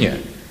chwol sinne,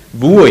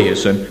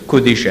 bwyesan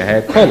kudisha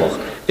he kolach,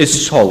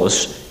 is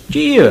solas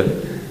gyr.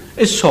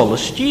 Is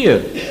solas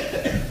gyr.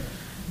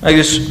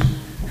 Agus,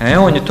 he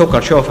on je tok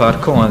ar sjof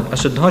ar koan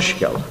as a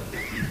dhoskjal.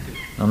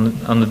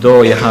 An de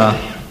doi ha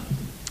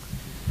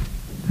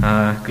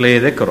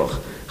gled ekkeroch.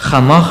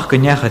 Chamach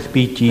gynjachad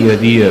bit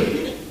gyr dyr.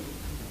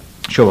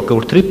 Sjof ak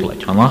oor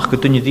triplet. Chamach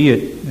gytunje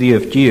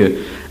dyr dyr.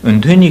 Een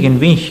dunnig en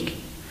wink.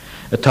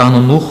 Het aan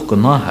een nog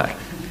genahar.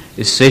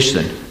 Is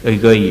session a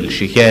gael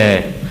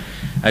shikhe.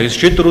 Agus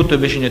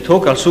shitrut be shin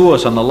tokal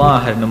suas an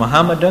Allah na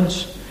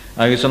Muhammadans.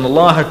 Agus an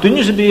Allah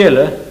tunje se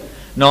biele.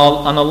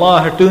 Na an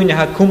Allah tunje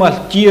ha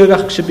kumal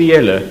tierach se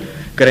biele.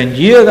 Gren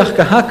tierach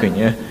ka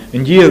hakenje,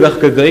 en tierach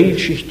ka gael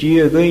shich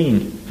tier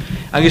gain.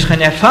 Agus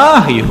gaan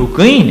erfahi hu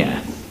gaine.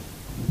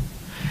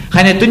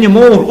 Gaan tunje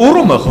mor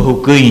urmach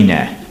hu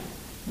gaine.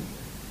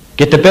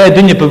 Get de bij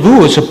dunje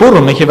bewoer se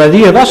porm met je wat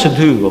hier was het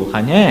hugel.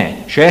 Gaan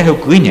she hu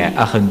gaine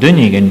ach en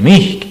dunje en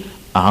mich.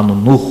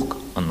 Aan nog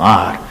een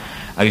naar.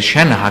 Als je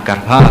hakar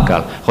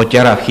hakal, gaat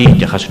je af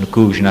hier, als een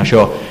koers naar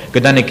zo.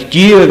 Dan ik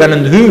dier aan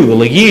een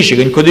hugel, een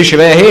jeesje, en kudische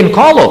wij heen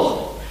kallig.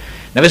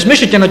 Nou, we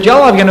missen je nog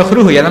jalaf, je nog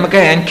groeien, en dan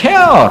kan je een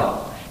keer.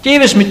 Je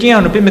wist met je,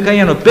 dan ben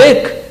je nog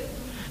bek.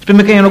 Spin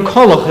me kan je nog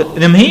kallig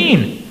in hem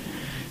heen.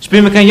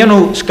 Spin me kan je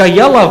nog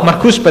skajalaf, maar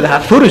kus bij de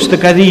voorste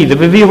kadide,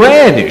 we wie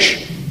weidisch.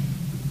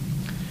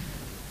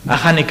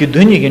 Ach, ik het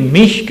dunje in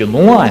mich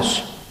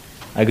geloos.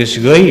 Agus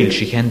geil,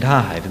 zich en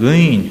daar het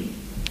goeien.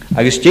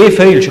 Agus die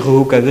feil zich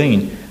ook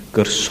again,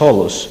 gur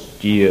solas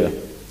die.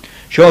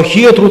 Zo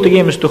hier troet ik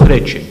eens toch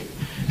redchen.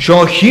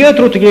 Zo hier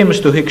troet ik eens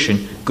toch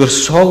hikshen, gur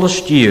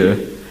solas die.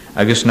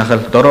 Agus nach el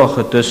dorach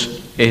het is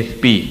et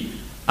bi,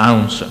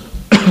 ounce.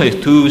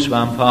 Het toes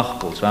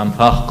van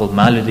fachkel,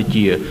 male de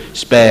die,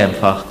 spam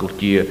fachkel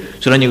die.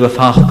 Zodat je go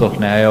fachkel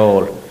na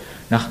al.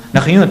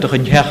 Nach iemand toch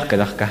een herke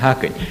dag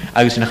gehaken.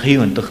 Agus nach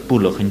iemand toch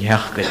poelig een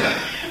herke.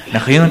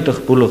 Nach iemand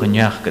toch poelig een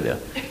herke.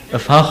 Een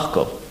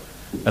fachkel.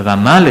 Wa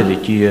male de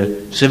die,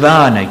 se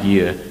wana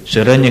die,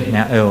 se rennig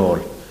na eol,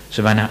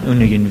 se wana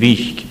unigen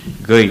wich,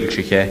 geil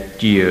zich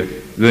die,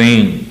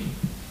 goeien.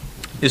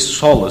 Is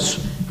solas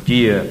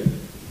die.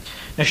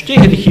 Na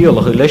stegen de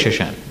hierlige lesjes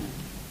aan.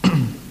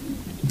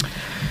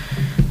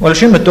 Wel, als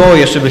je met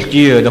dooi is wel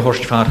die, de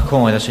horst vaart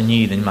komen, dat ze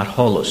niet in maar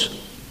holles.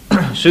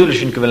 Zullen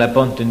je wel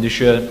een in de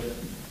scheur,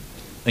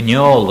 een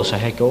jol, dat ze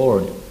hek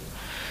oren.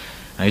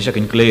 Hij zegt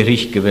een klein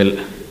richtje wel,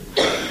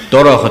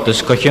 dorog het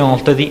is kachje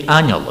altijd die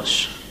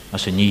angeles.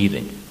 As een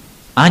nieding.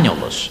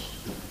 Angelos.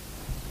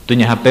 Toen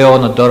je hebt bij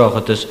ons dorog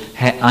het is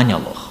he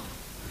angeloch.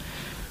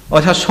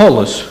 Het has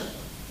holles.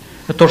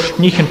 Het is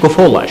niet een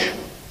kofolas.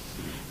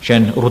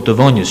 Zijn route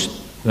wonjes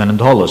van het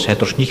holles.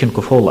 Het is niet een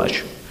kofolas.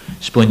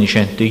 Spun je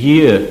zijn te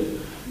hier.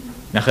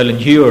 Na gelen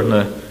hier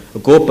na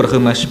koperige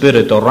met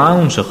spirit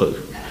around zich.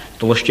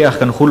 Toen was je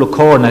een goede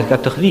koor naar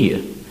het tegdier.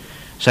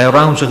 Zij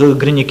around zich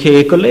grinje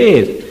keken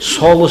leed.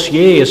 Soles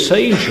je is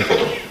seilje.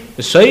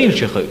 Is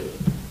seilje.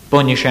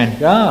 Spun je zijn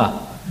ja.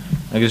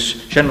 Agus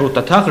sin rút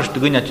a tachas do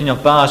gine tinne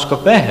bás go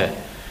bethe.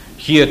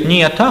 Hiet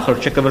nie tachar,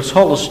 check a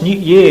solas nie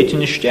jeet in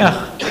de stech.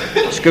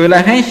 Skul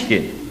a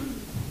henskin.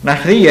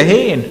 Nach rie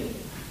heen.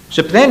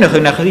 Se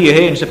plennig nach rie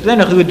heen, se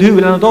plennig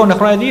duvel en dan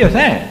nach rie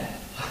heen.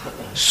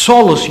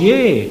 Solas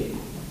je.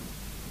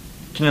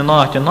 Tin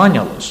na te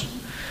nanjalas.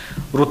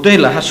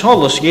 Rotela has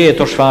solas je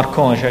tor svar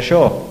kon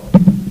sjo.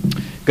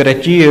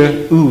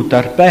 Gretje ut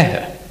ar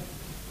behe.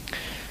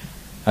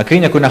 A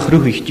kina kun nach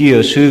ruhig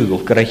die sugel,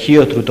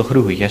 gretje tru to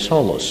ruhig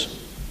solas.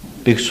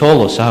 Big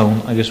solas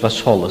aun, agus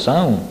was solas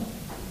aun.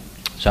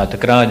 Sa te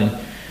graden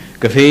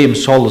gefeem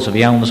solas of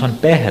jaunas an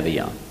behe vi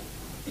an.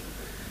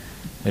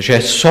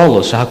 Sé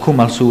solas ha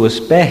kumal suas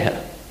behe.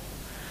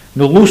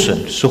 No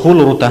lusen, so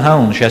hulur ut a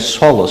haun sé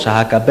solas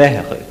ha ka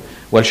behe.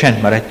 Wel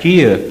sent mar at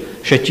je,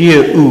 sé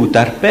je ut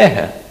ar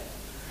behe.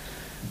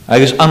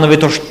 Agus anna vi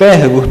tors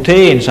behe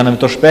gutein, sanna vi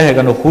tors behe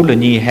gan o hule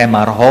ni hem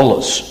ar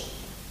holas.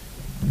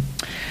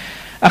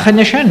 Ach en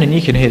nesenne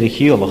ni ken hede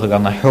hielig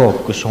gan a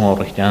hoog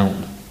gesonrig down.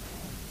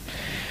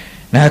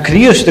 Na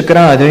krius de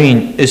grad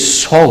ein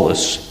is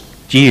solas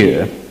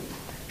die.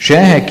 Sé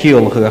he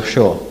hielig ach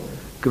sjo.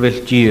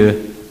 Gewil die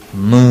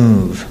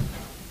move.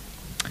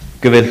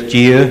 Gewil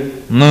die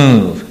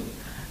move.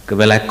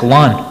 Gewil ek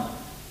lan.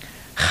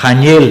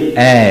 Chanil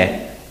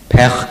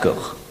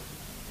pechgach.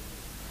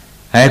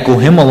 Hij go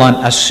himmelan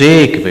a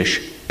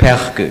segvish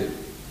pechge.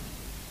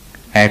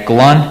 Hij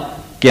glan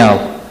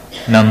gel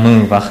na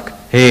muvach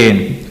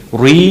heen.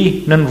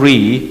 Rie nan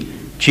rie,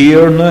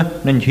 tierne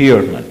nan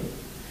tierne.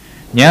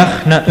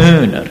 Njach na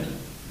uner.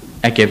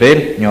 Ek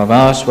wil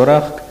njagas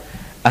varach.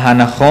 A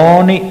hana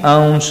chani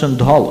aansen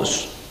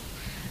dolles.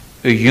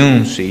 U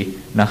junsi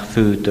nach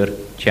futer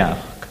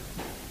tjach.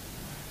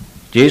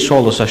 Die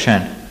solis a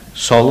shen.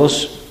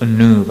 Solis een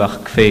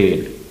nuvach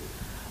kveil.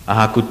 A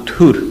ha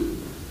kultur.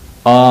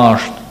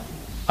 Aarst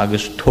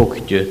agus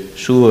tokje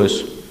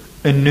soos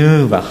een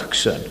nuvach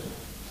sen.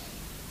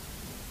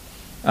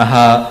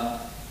 Aha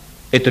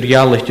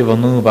eterjallichtje van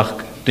nuvach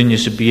dunje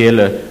se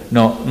biele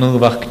no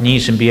nuvach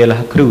kniesen biele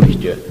ha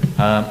kruchtje.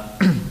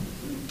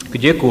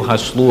 Gudjeku ha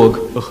slog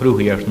a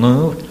kruchtje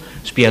nuv,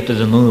 spiette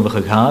de nuvach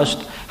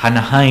gehaast, ha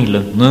na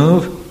heilen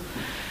nuv.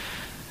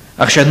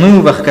 Ach se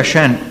nuvach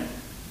kashen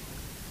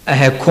a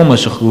he komme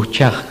zich goed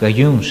tjach ga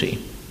junsi.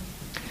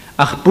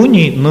 Ach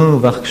bunny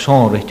nuvach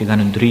sonrichtig aan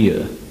een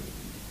drieën.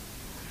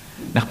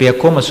 Nach bij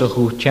komen ze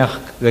goed tjach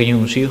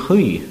gajon zie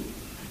goeie.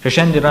 Ze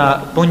zijn er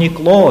bunny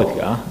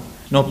klootja,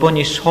 no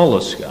bunny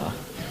solasja.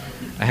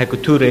 Hij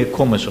cultuur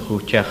komen ze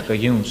goed tjach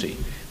gajon zie.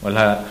 Wel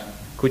ha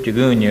kutje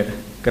gunje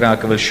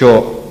kraken wel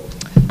show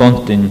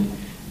bonten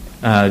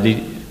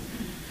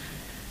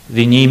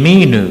the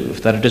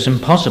Niminu, that it is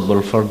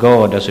impossible for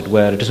God, as it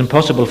were, it is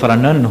impossible for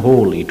an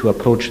unholy to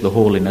approach the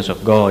holiness of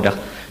God. Ach,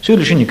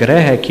 zullen je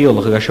gerehe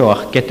kielig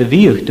gashoach, get de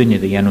wieg dunje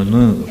de janu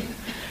nu.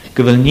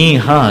 Ge wil nie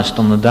haast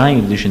om de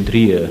duivdischen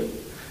drieën,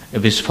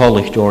 vis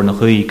volgt door nog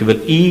hui, ge wil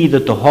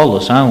ieder te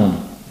holles aan.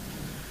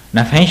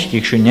 Na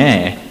fenschkik je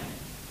nee,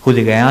 hoe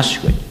de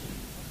geaschwin.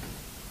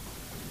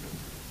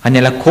 Han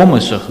jela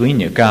komen zich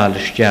winje gale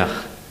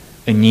stjach,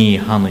 en nie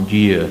han en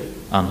die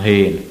aan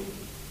heen.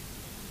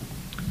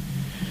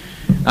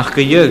 Ach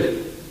ge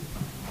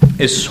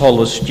is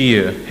holles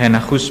die hen a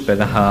chuspe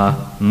de ha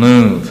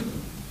move.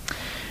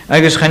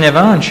 Agus chan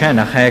evan shen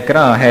ach he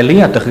gra he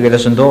liatach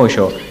gedas an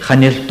doisho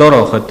chanil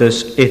toroch het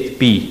is it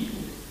bi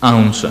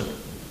ounsen.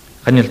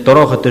 Chanil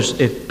toroch het is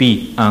it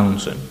bi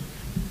ounsen.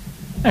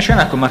 En shen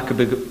ach marke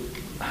big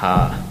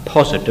ha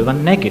positive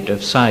and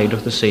negative side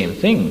of the same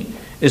thing.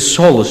 Is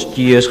holles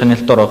die is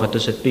chanil toroch het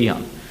is it bi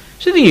an.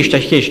 So die is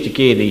dat gist de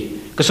kedi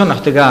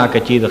gesonach te ga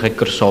kat jeder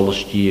gekker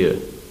holles die.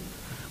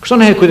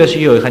 Kson he kudas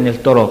yo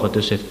chanil toroch het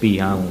is it bi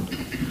oun.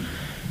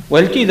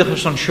 Wel die de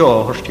geson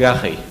sho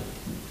horstjachi.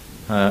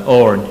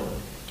 Orn,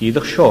 die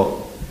er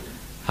scho.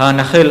 Ha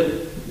nachel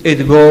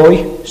het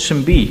gooi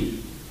sembi.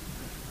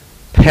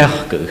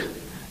 Perker,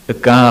 a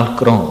gaal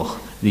kroog,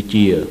 die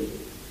dier.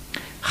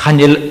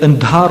 Chanil een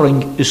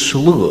daring is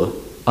sluwe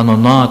aan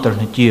een nader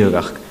na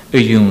dierach,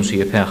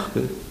 jonsie a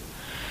perker.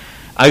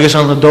 Agus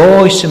aan de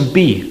dooi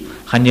sembi,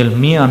 chanil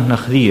mian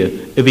nach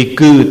die, wie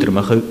guter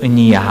mag een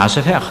nie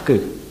hase perker.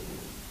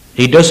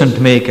 He doesn't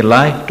make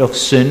light of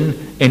sin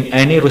in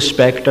any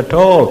respect at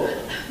all.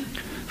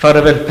 For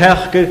a wel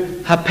perker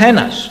ha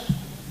pennas.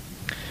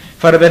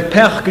 For a wel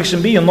perker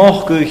sem bi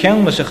nog gu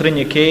gaan met zich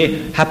rinje ke,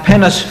 ha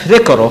pennas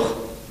frikkeroch,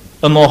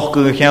 en nog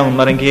gu gaan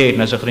maar een keer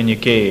naar zich rinje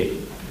ke.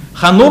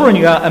 Ga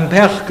nornja een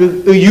perker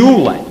een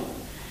joelijn.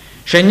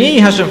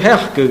 Genie has een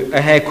perker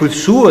en hij kunt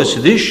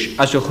zoals dus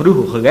als een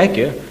groege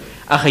gerekke,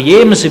 a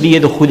gejemen ze wie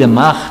de goede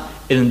mag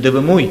in de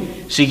bemoei.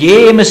 Ze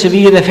jemen ze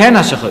wie de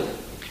fennasige.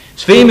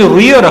 Sveme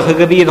rierige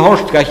gebied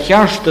horst ga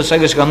jarste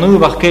zeggen gaan nu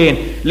wacht keen,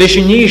 lees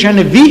je niet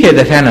zijn wie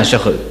de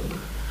fennasige.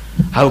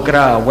 How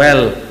gra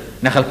wel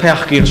nachal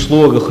perker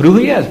sloge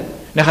groeien,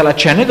 nachal a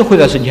chenne de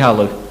goede zijn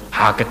jalle.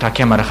 Ha ke ta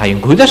kemara ga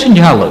een goede zijn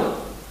jalle.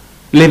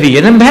 Levi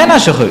een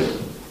fennasige.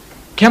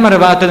 Kemara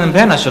wat een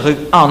fennasige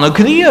aan een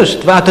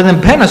kriest, wat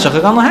een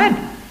fennasige aan hen.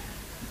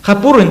 Ga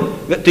poren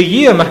de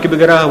je marke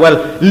begra wel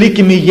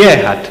like me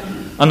je had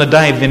aan de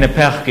dive in een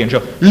perker en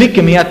zo.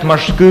 Like me at maar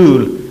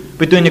school.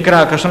 Between the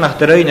crack, Carson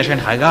after rain,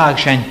 and Hagag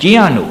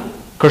Shantiano.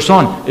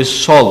 Carson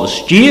is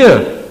solace,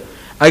 dear.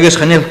 I guess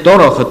Hanel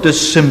Dorach at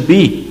this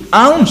Simbi,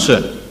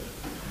 Ounson.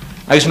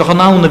 I guess no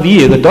Hanaun of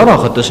Ye, the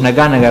Dorach at this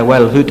Naganaga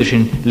well,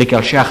 Hutishin,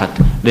 Likal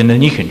Shachat, then the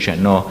Nichenshan,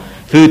 no.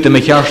 Fute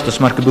me Jarstas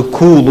Markabu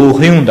cool,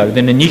 Hundag,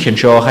 then the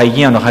Nichenshaw,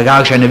 Hayan, or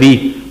Hagag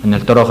Shanavi, and the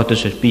Dorach at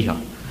this is Biha.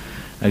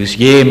 I guess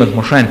ye,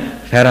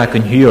 McMoshan, Ferrak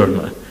and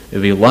Hirna,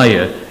 if we lie,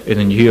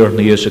 in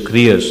Hirna is a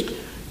Christ.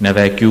 Na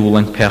bheith giúil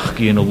an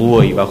pechci in a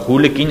loi, bheith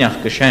chúla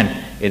gineach go sin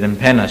iad an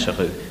penasach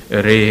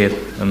a réir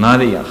an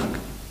nadaíach.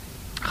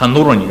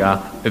 Chanúraniga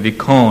a bhí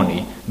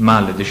cánaí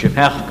mála de sé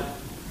pechca.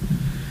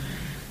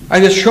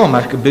 Agus seo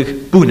mar go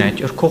big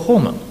búnaid ar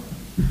cochoman.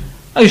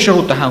 Agus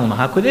seo rúta hána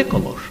ha chud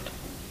écolóst.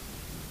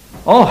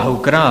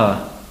 Há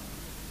gra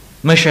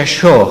me sé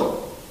seo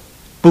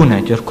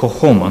búnaid ar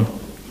cochoman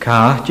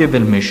cáte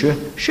bhil mise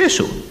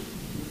séú.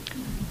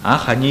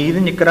 Ach a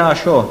níðan I gra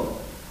seo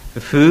a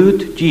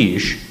fúd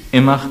díis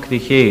imach the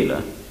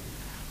chéile,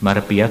 mar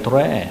a bíad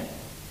ré.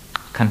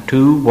 Can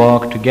two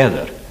walk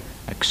together,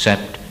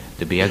 except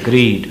to be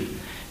agreed?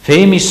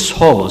 Fémi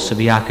solas a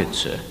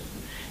bhíacadsa,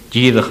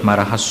 díadach mar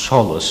a ha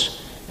solas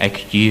ag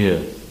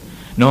díu.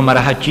 No mar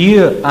a ha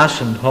díu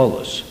as and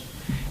holas.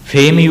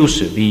 Fémi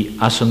úsa bhí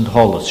as and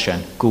holas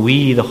sin,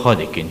 goí the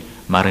chodicin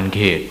mar an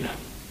géadna.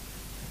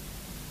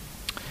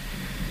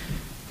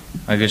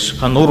 Agus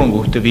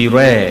chanúrangú a bhí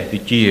ré the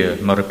díu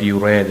mar a bhí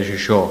ré de sé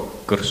seo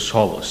gur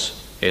solas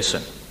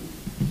ésan.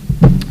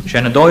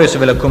 Sian a dóis a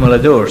bhfuil a cumala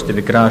dúrs de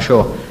bhí gra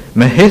seo,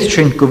 me hith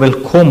sin go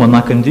bhfuil coman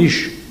ac an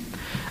díis,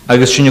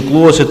 agus sin a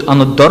glósad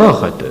an a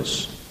dorachad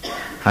is,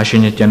 ha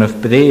sin a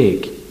déanamh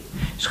bréig,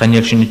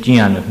 schanil sin a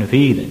déanamh na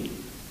fírin.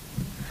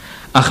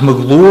 Ach me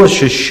glós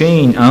se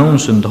sin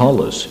áns an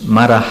tholas,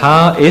 mar a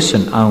ha is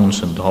an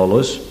áns an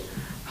tholas,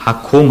 ha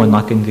coman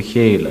ac an de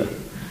chéile,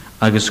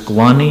 agus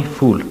gláni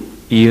fúl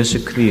íos a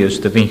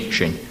críos de vinch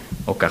sin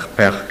ó gach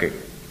pechci.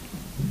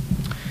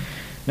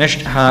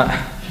 Nest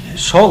ha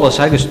solas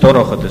agus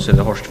dorachad is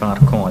a horst van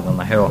coin an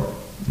a heo.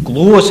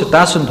 Glós a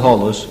das an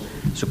tholas,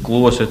 so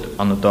glós it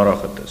an a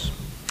dorachad is.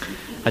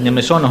 Han je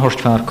me son a horst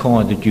van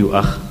coin de dú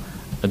ach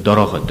a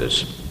dorachad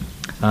is.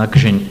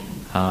 Agus sin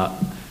ha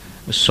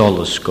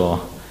solas go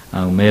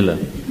a mele.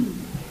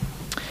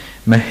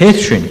 Me het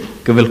sin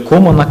go bhfuil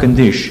coman ac an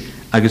díis,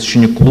 agus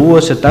sin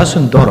glós a das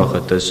an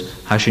dorachad is,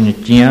 ha sin a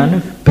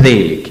dianamh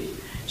bréig,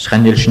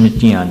 schandil sin a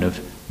dianamh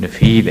na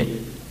fíbin.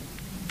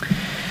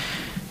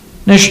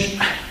 Nest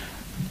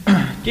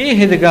dé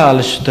hé a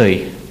gála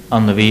stoi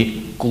an a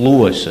bhí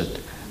glóasad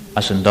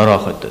as an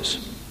dorachad is.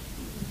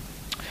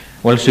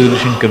 Wel súla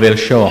sin go bhfuil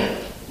seo.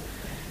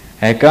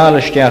 Hé gála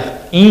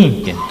steach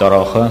intin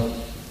doracha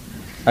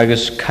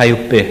agus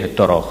caiúpithe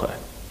doracha.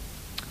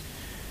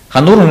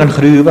 Chanúran an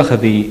chrúbach a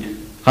bhí,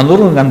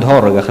 chanúran an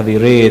thoragach a bhí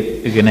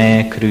réad I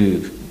gné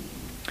chrúb.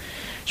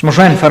 S mar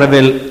sein far a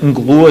bhfuil an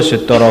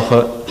glóasad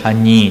doracha ha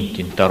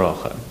nintin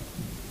doracha.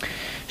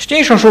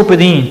 Stéis an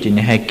sopad intin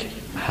hec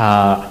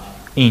ha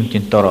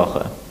intin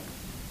doracha.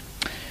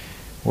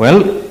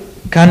 Wel,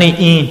 can I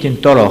intin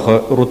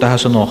doracha rúta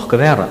has an och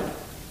gyfera.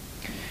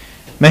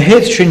 Me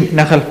het sin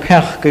nachal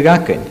pech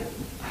gagacin,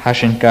 ha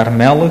sin gar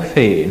melach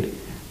féin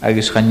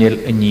agus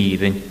chanil a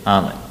níðin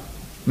anan.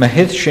 Me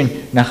het sin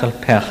nachal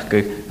pech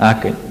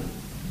gagacin.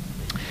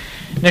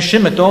 Nes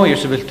sin me dóir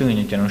sa bhil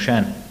túine gen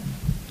sin,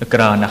 a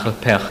gra nachal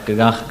pech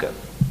gagacin.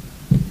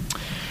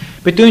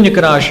 Be túine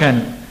gra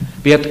sin,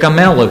 beat gar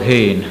melach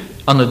féin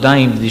an a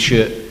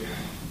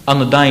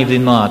daimh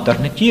ná dar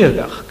na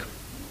tíagach.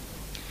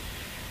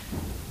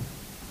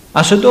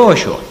 As a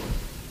dóisio,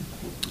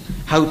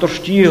 hawt o'r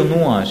stíu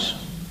nuas.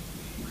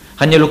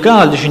 Han je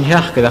lokaal de sin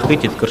heachgad ach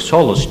vitid gur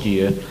solas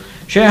stíu.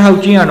 Sé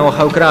hawt dían o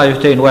haw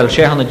graif tein, wel,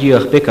 sé hanna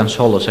díach bik an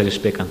solas agus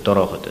bik an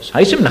dorochatas.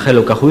 Haisim nach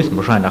helw gach wyth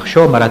mor ach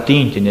sio mar a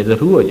díntin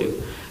edrych hwydw.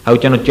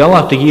 Hawt jan o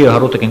dialaf de gíu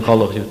harwta gyn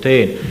colwch yw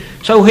tein.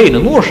 Saw hyn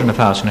yn môr sy'n y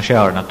ffas na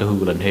siar na dy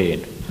hwyl yn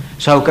hyn.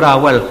 Saw gra,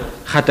 wel,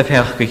 chat a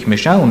fech gych mi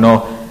siawn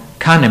no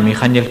canem I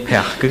chanil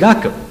pech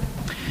gagacw.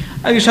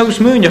 Agus haws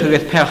mwynach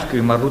ag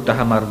pechgu mar rúta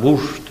ha mar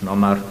wúst, no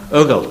mar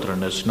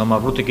ögaltranas, no mar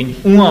rúta gyn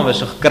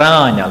uanfysach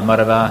granial mar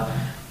a fa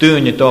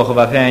dúni doch a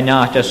fa fein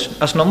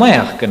as no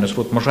meach gynnas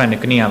rút mar rhain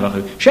ag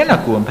niafach. Sian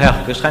ac yn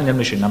pechgu, chanil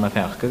mysyn am a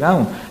pechgu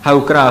gawn. Haw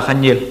gra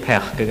chanil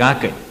pechgu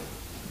gagyn.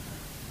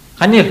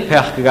 Chanil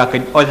pechgu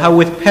gagyn, oedd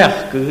hawyd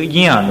pechgu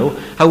gianw,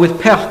 hawyd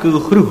pechgu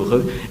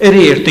chrwchag,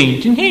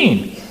 dyntin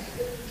hyn.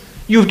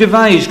 You've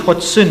devised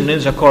what sin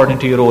is according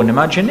to your own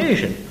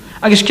imagination.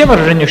 Agus cefar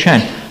ar ynnu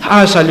sian,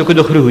 as a lwg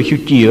ydych rhywch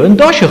yw dio yn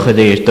dosiwch y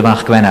ddeir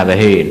dymach gwen af y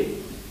hyn.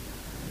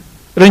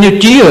 Rynnu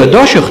dio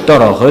dosiwch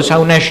dorochus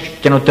hawn nes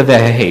dyn nhw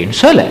dyfehe hyn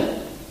syle.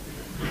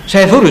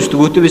 Sef hwrws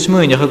dwyd y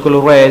fysmwynach y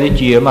gwlwred y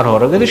dio mar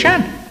horog ydy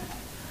sian.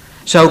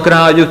 Saw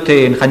grad yw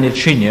tein chanil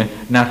sinio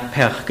na'r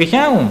pech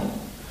gyllawn.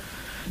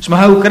 So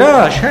mae haw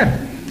grad sian.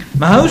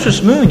 Mae haws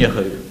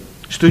ysmwynach yw,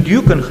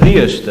 studiwg yn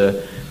chriasta,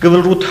 gyfel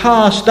rwyd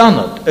has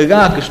danod ag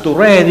agos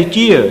dwred y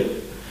dio.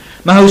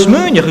 Mae haws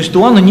mwynach ys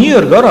dwan yn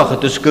i'r gorach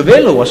at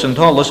ysgyfelw as yn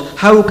tolas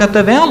haw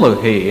gadafelw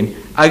hyn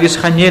agos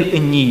chanel y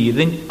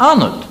níðin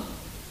anod.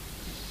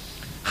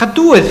 Gaat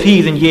doe het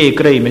vieren je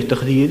kreeg met de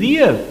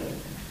gedier.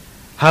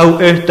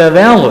 Hou er te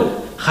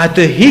wel. Gaat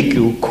de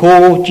hiku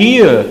ko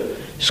dier.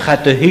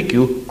 Schat de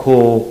hiku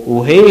ko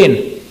u heen.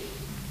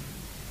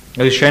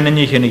 Dus zijn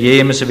niet in de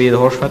jemen ze weer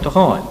hoors wat te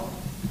gaan.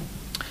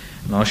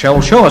 Nou,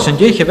 zo is een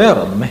beetje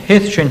wel, maar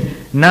het zijn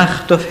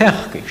nacht of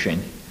herkig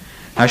zijn.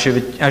 Als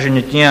je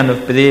niet jaren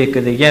of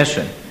breken de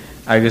jessen,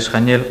 ergens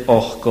gaan heel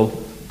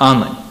ochkel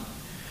aan.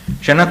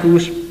 Zijn ook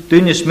eens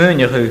dunne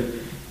smeunje,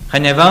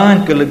 gaan je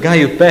wankele ga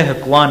je pech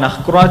klaan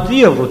nach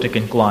kwartier wordt ik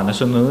in klaan,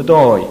 zo nu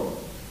dooi.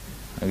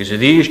 Ergens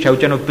het eerst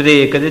houdt je nog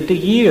breken dit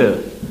hier.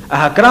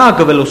 Ha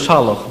kraken wil ons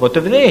zalig, wat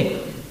er vrij.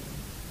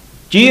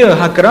 Die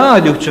ha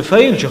kraak doet ze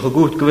feiltje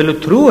gegoed, wil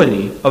het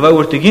troelie, of waar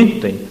wordt de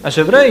ginten, als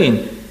ze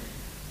vrij.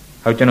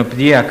 Houdt je nog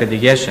breken de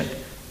jessen.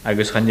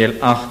 Agus gaan heel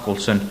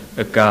achtelsen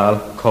een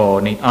gaal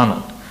koning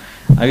aan.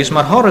 Agus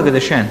maar horge de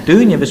shen,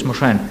 dunje wis maar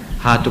shen,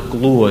 had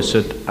ook loos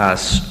het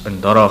als een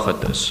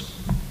daragetes.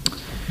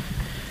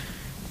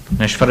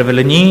 Nes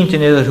verwillen niet in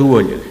de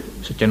roelje.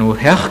 Zit je nu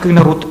herken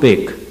naar het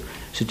beek.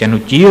 Zit je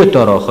nu dier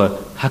darage,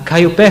 ha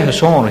kan je bij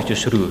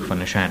zonretjes roeg van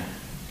de shen.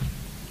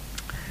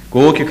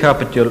 Goek je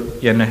kapitel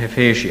in de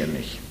Hefesiën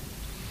niet.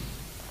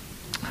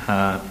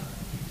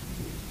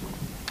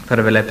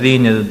 Verwillen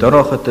vrienden de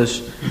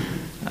daragetes.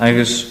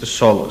 Agus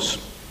solos.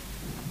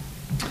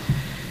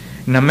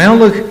 Na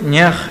meldig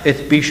njach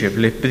het bishop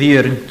le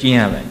prieren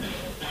tjeven.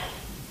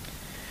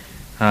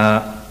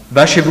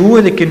 Was je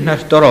woede kind naar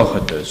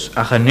dorogetus,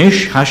 ach en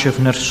ish hasjef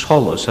naar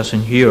solos as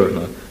een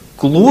hierne,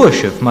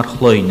 gloosjef maar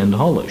klein en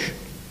hollish.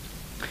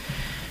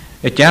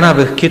 Het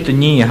jarabig kitte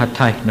nie hat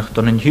teich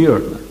dan een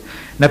hierne.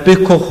 Na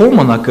buk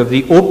kohomanak of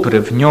die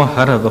oprev njo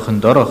harabig en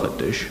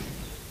dorogetus.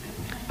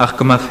 Ach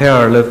gema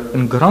verlev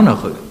een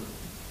granige.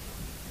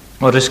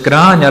 Maar is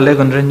grania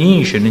leggen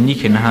renischen en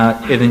niet in haar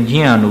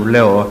erendiano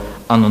leo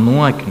aan een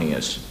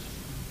noaknies.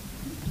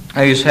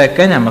 Hij is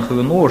herkennen maar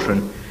gewoon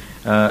oorzen,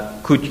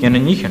 kutje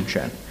en nichen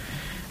zijn.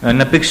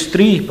 Na big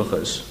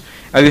striepigers.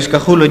 Hij is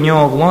kahule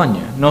njog lanje,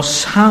 no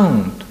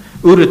sound.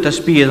 Ure te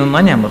spieden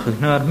lanjamig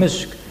naar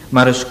musk,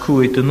 maar is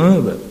koe te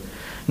nuwe.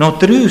 No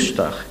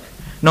trustig,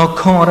 no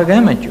karig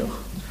emmetjoch.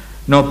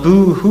 No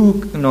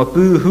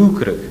bu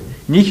hoekrig,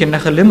 nichen na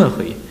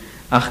gelimmigi.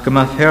 Ach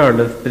gema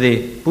verlef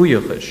bre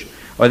boeiigers.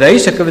 Og det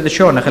is ikke ved det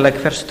sjøen, jeg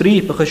legger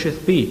verstripig og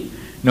kjøttbi.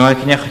 Nå jeg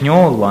knjek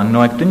njålan,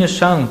 nå jeg dunne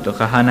sauntig,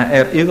 og han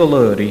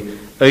igeløri,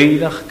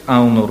 øydag,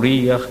 aun og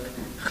riag,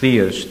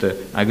 krierste,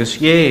 agus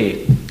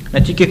je.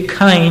 Net ikke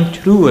kein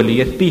truelig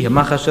et bi,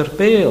 mach as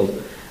beel,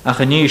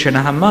 ach en nisje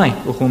na hamai,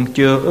 og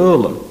tjø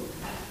ølem.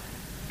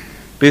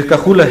 Byrka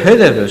hula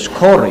hedeves,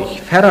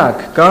 korrig,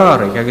 ferrag,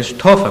 garig, agus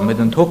toffa med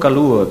en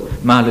tokaluer,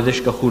 male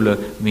diska hula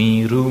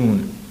virun.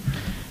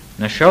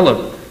 Na sjølv,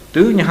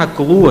 dunne ha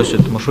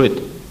gluoset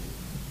morsut.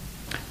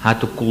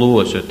 Had ook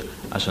gloos het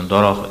als een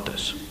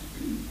dorogetes.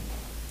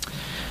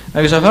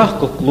 Ik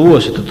zeg ook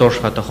gloos het door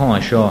wat te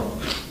gaan zo.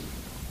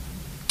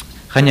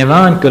 Gaan je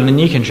waan kunnen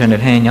niet in zijn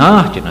heen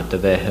achtje naar te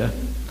wegen.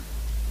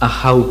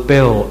 Ach hou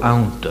bel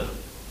aunte.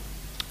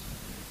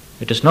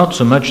 It is not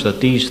so much that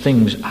these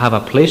things have a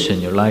place in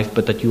your life,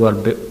 but that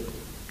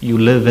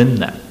you live in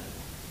them.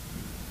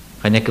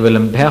 Gaan je wel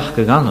een berg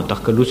gegaan, dat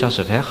je lust als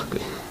een berg.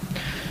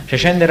 Ze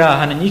zijn er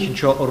aan niet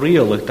zo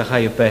redelijk dat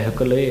je bij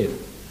je leven.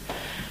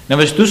 Na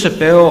was tussen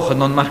peoch en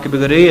dan mag je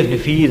begereerd ne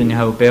vieren je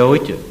hou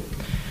peootje.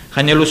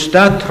 Gaan je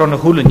lustat van de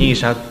goede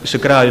niet ze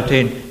kraait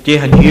heen, die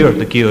gaan hier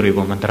de keurig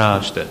om een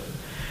draaste.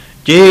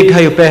 Die ga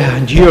je bij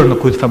gaan hier nog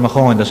goed van me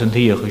gaan dat is een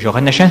dier.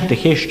 Gaan je schent de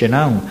gistje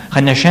nou,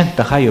 gaan je schent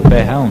de ga je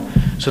bij gaan.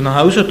 Zo dan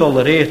hou ze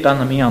tolereert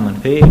dan mij aan een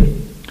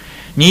veen.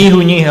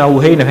 Niet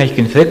hou heen of hij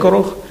geen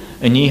fikkerig,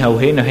 en niet hou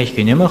heen of hij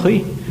geen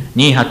nimmergie,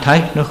 niet had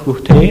tijd nog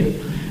goed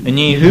heen, en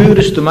niet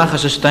huren te maken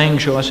ze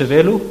stijng zoals ze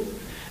willen.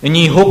 En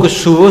je hokke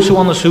soos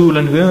aan de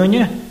soelen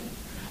goeie.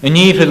 En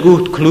je heeft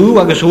goed kloe,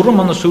 agus urm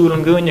aan de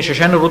soelen goeie. Ze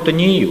zijn er wat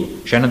nieuw.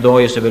 Ze zijn er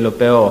daar ze willen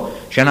peo.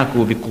 Ze zijn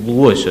ook wie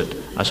kloos het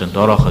als een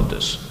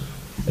dorogetes.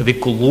 Wie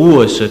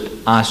kloos het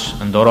als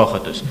een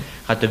dorogetes.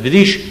 Gaat de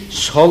wies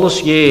scholes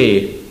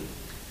je.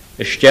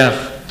 Steg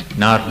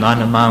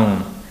naar een maun.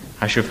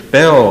 Als je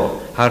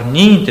peo haar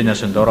niet in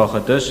als een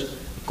dorogetes.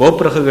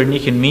 Koprige er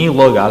niet in mij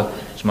logal.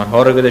 Maar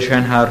horge de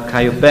zijn haar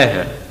kajo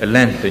behe.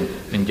 Elenten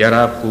en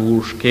jarab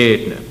koers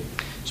ketne.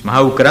 Maar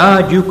hou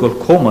graag jukkel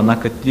komen naar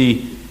het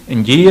die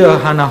in die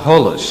hana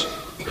holles.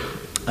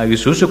 Als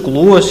je zo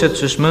kloos het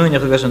zo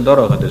smeunig als een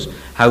dorogetes.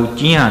 Hou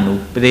tiano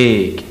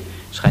breek.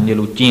 Schan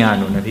je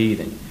tiano naar hier.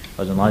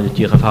 Als een oude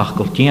tier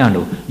gevraagd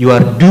tiano. You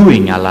are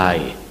doing a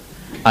lie.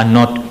 And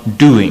not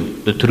doing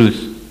the truth.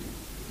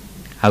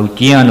 Hou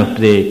tiano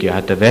breek. Je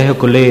had de weg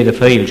geleden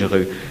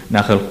veelzige.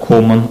 Naar het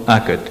komen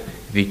akket.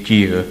 Wie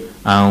tieren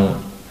aan.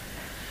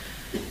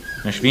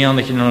 En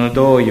schwierig in een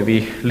dooie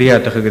wie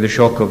leertige de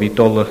schokken wie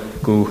tolle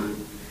ku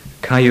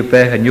kan je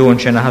bij en joen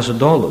zijn has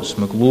dollars,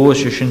 maar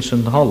gloosje zijn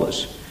zijn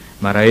dollars,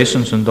 maar hij is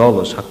zijn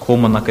dollars, hij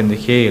komen naar in de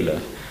gele,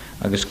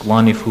 agus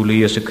glani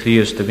folie is de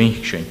kriers de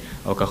winchen,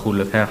 ook a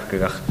goede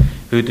verkig,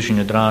 huids in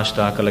de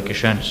draastakelijke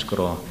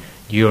schenskro,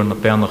 duur na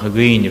pernige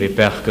wien wie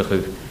berkige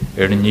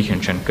er de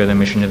nichen zijn kunnen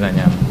misschien dan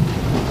ja.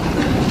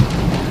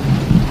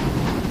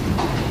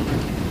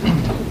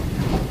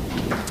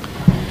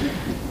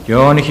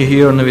 Joanich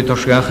hier na vi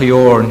torsgacha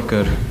jorn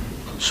gur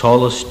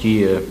solas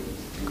die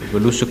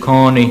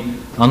Belusacani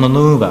an an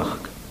núvach.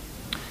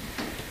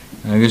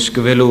 Agus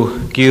go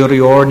bhfuil géirí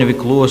orna bhí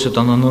clósad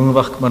an an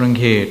núvach mar an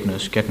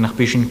chéadnas, ceach nach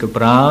bísin go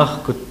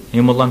brach go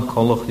himmal an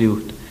colach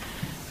dúcht,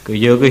 go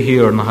dheoga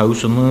hir na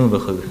haus an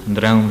núvacha, an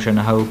draum se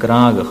na hau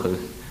gragacha,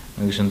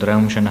 agus an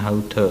draum se na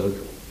hau tug.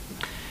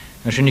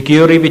 As sin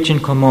géirí bitin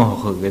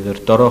comácha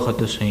vidir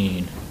dorachad is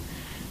hain.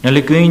 Na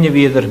le gwyne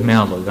vidir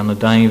melag an a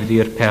daimh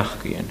dýr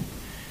pechgien.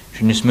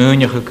 Sin is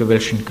múnecha go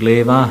bhfuil sin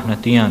gléfa na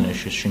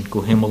dianis is sin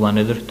go himmal an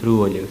idir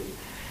trúalig.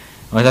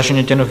 Oedd ha sin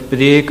yn dynaf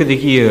bydeg ydy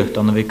gyd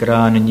ond fi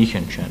gran yn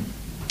nichan sin.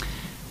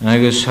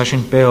 Agus ha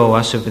sin beo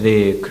as y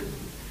bydeg.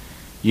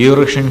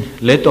 Iwrach sin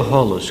led o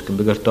holos gyn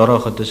bygyr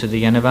dorach o dys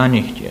ydy gan y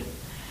fanigdi.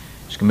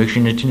 Sgyn byg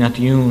sin ydy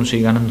nat iwn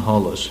sy'n gan yn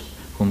holos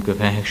hwm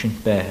gyfeheg sin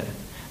behe.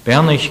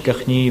 Beanach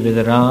gach ni fydd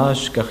y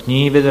ras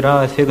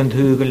ffeg yn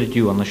hwgol y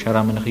diw an y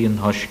siaram yn chi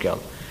yn hosgal.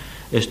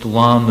 Is dy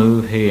lan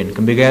mwf hen.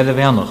 Gyn byg edrych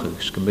feanach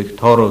ys, gyn byg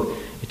torog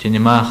i tyn i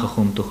mach a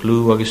chwm dy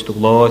chlw agos dy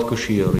glod go siwr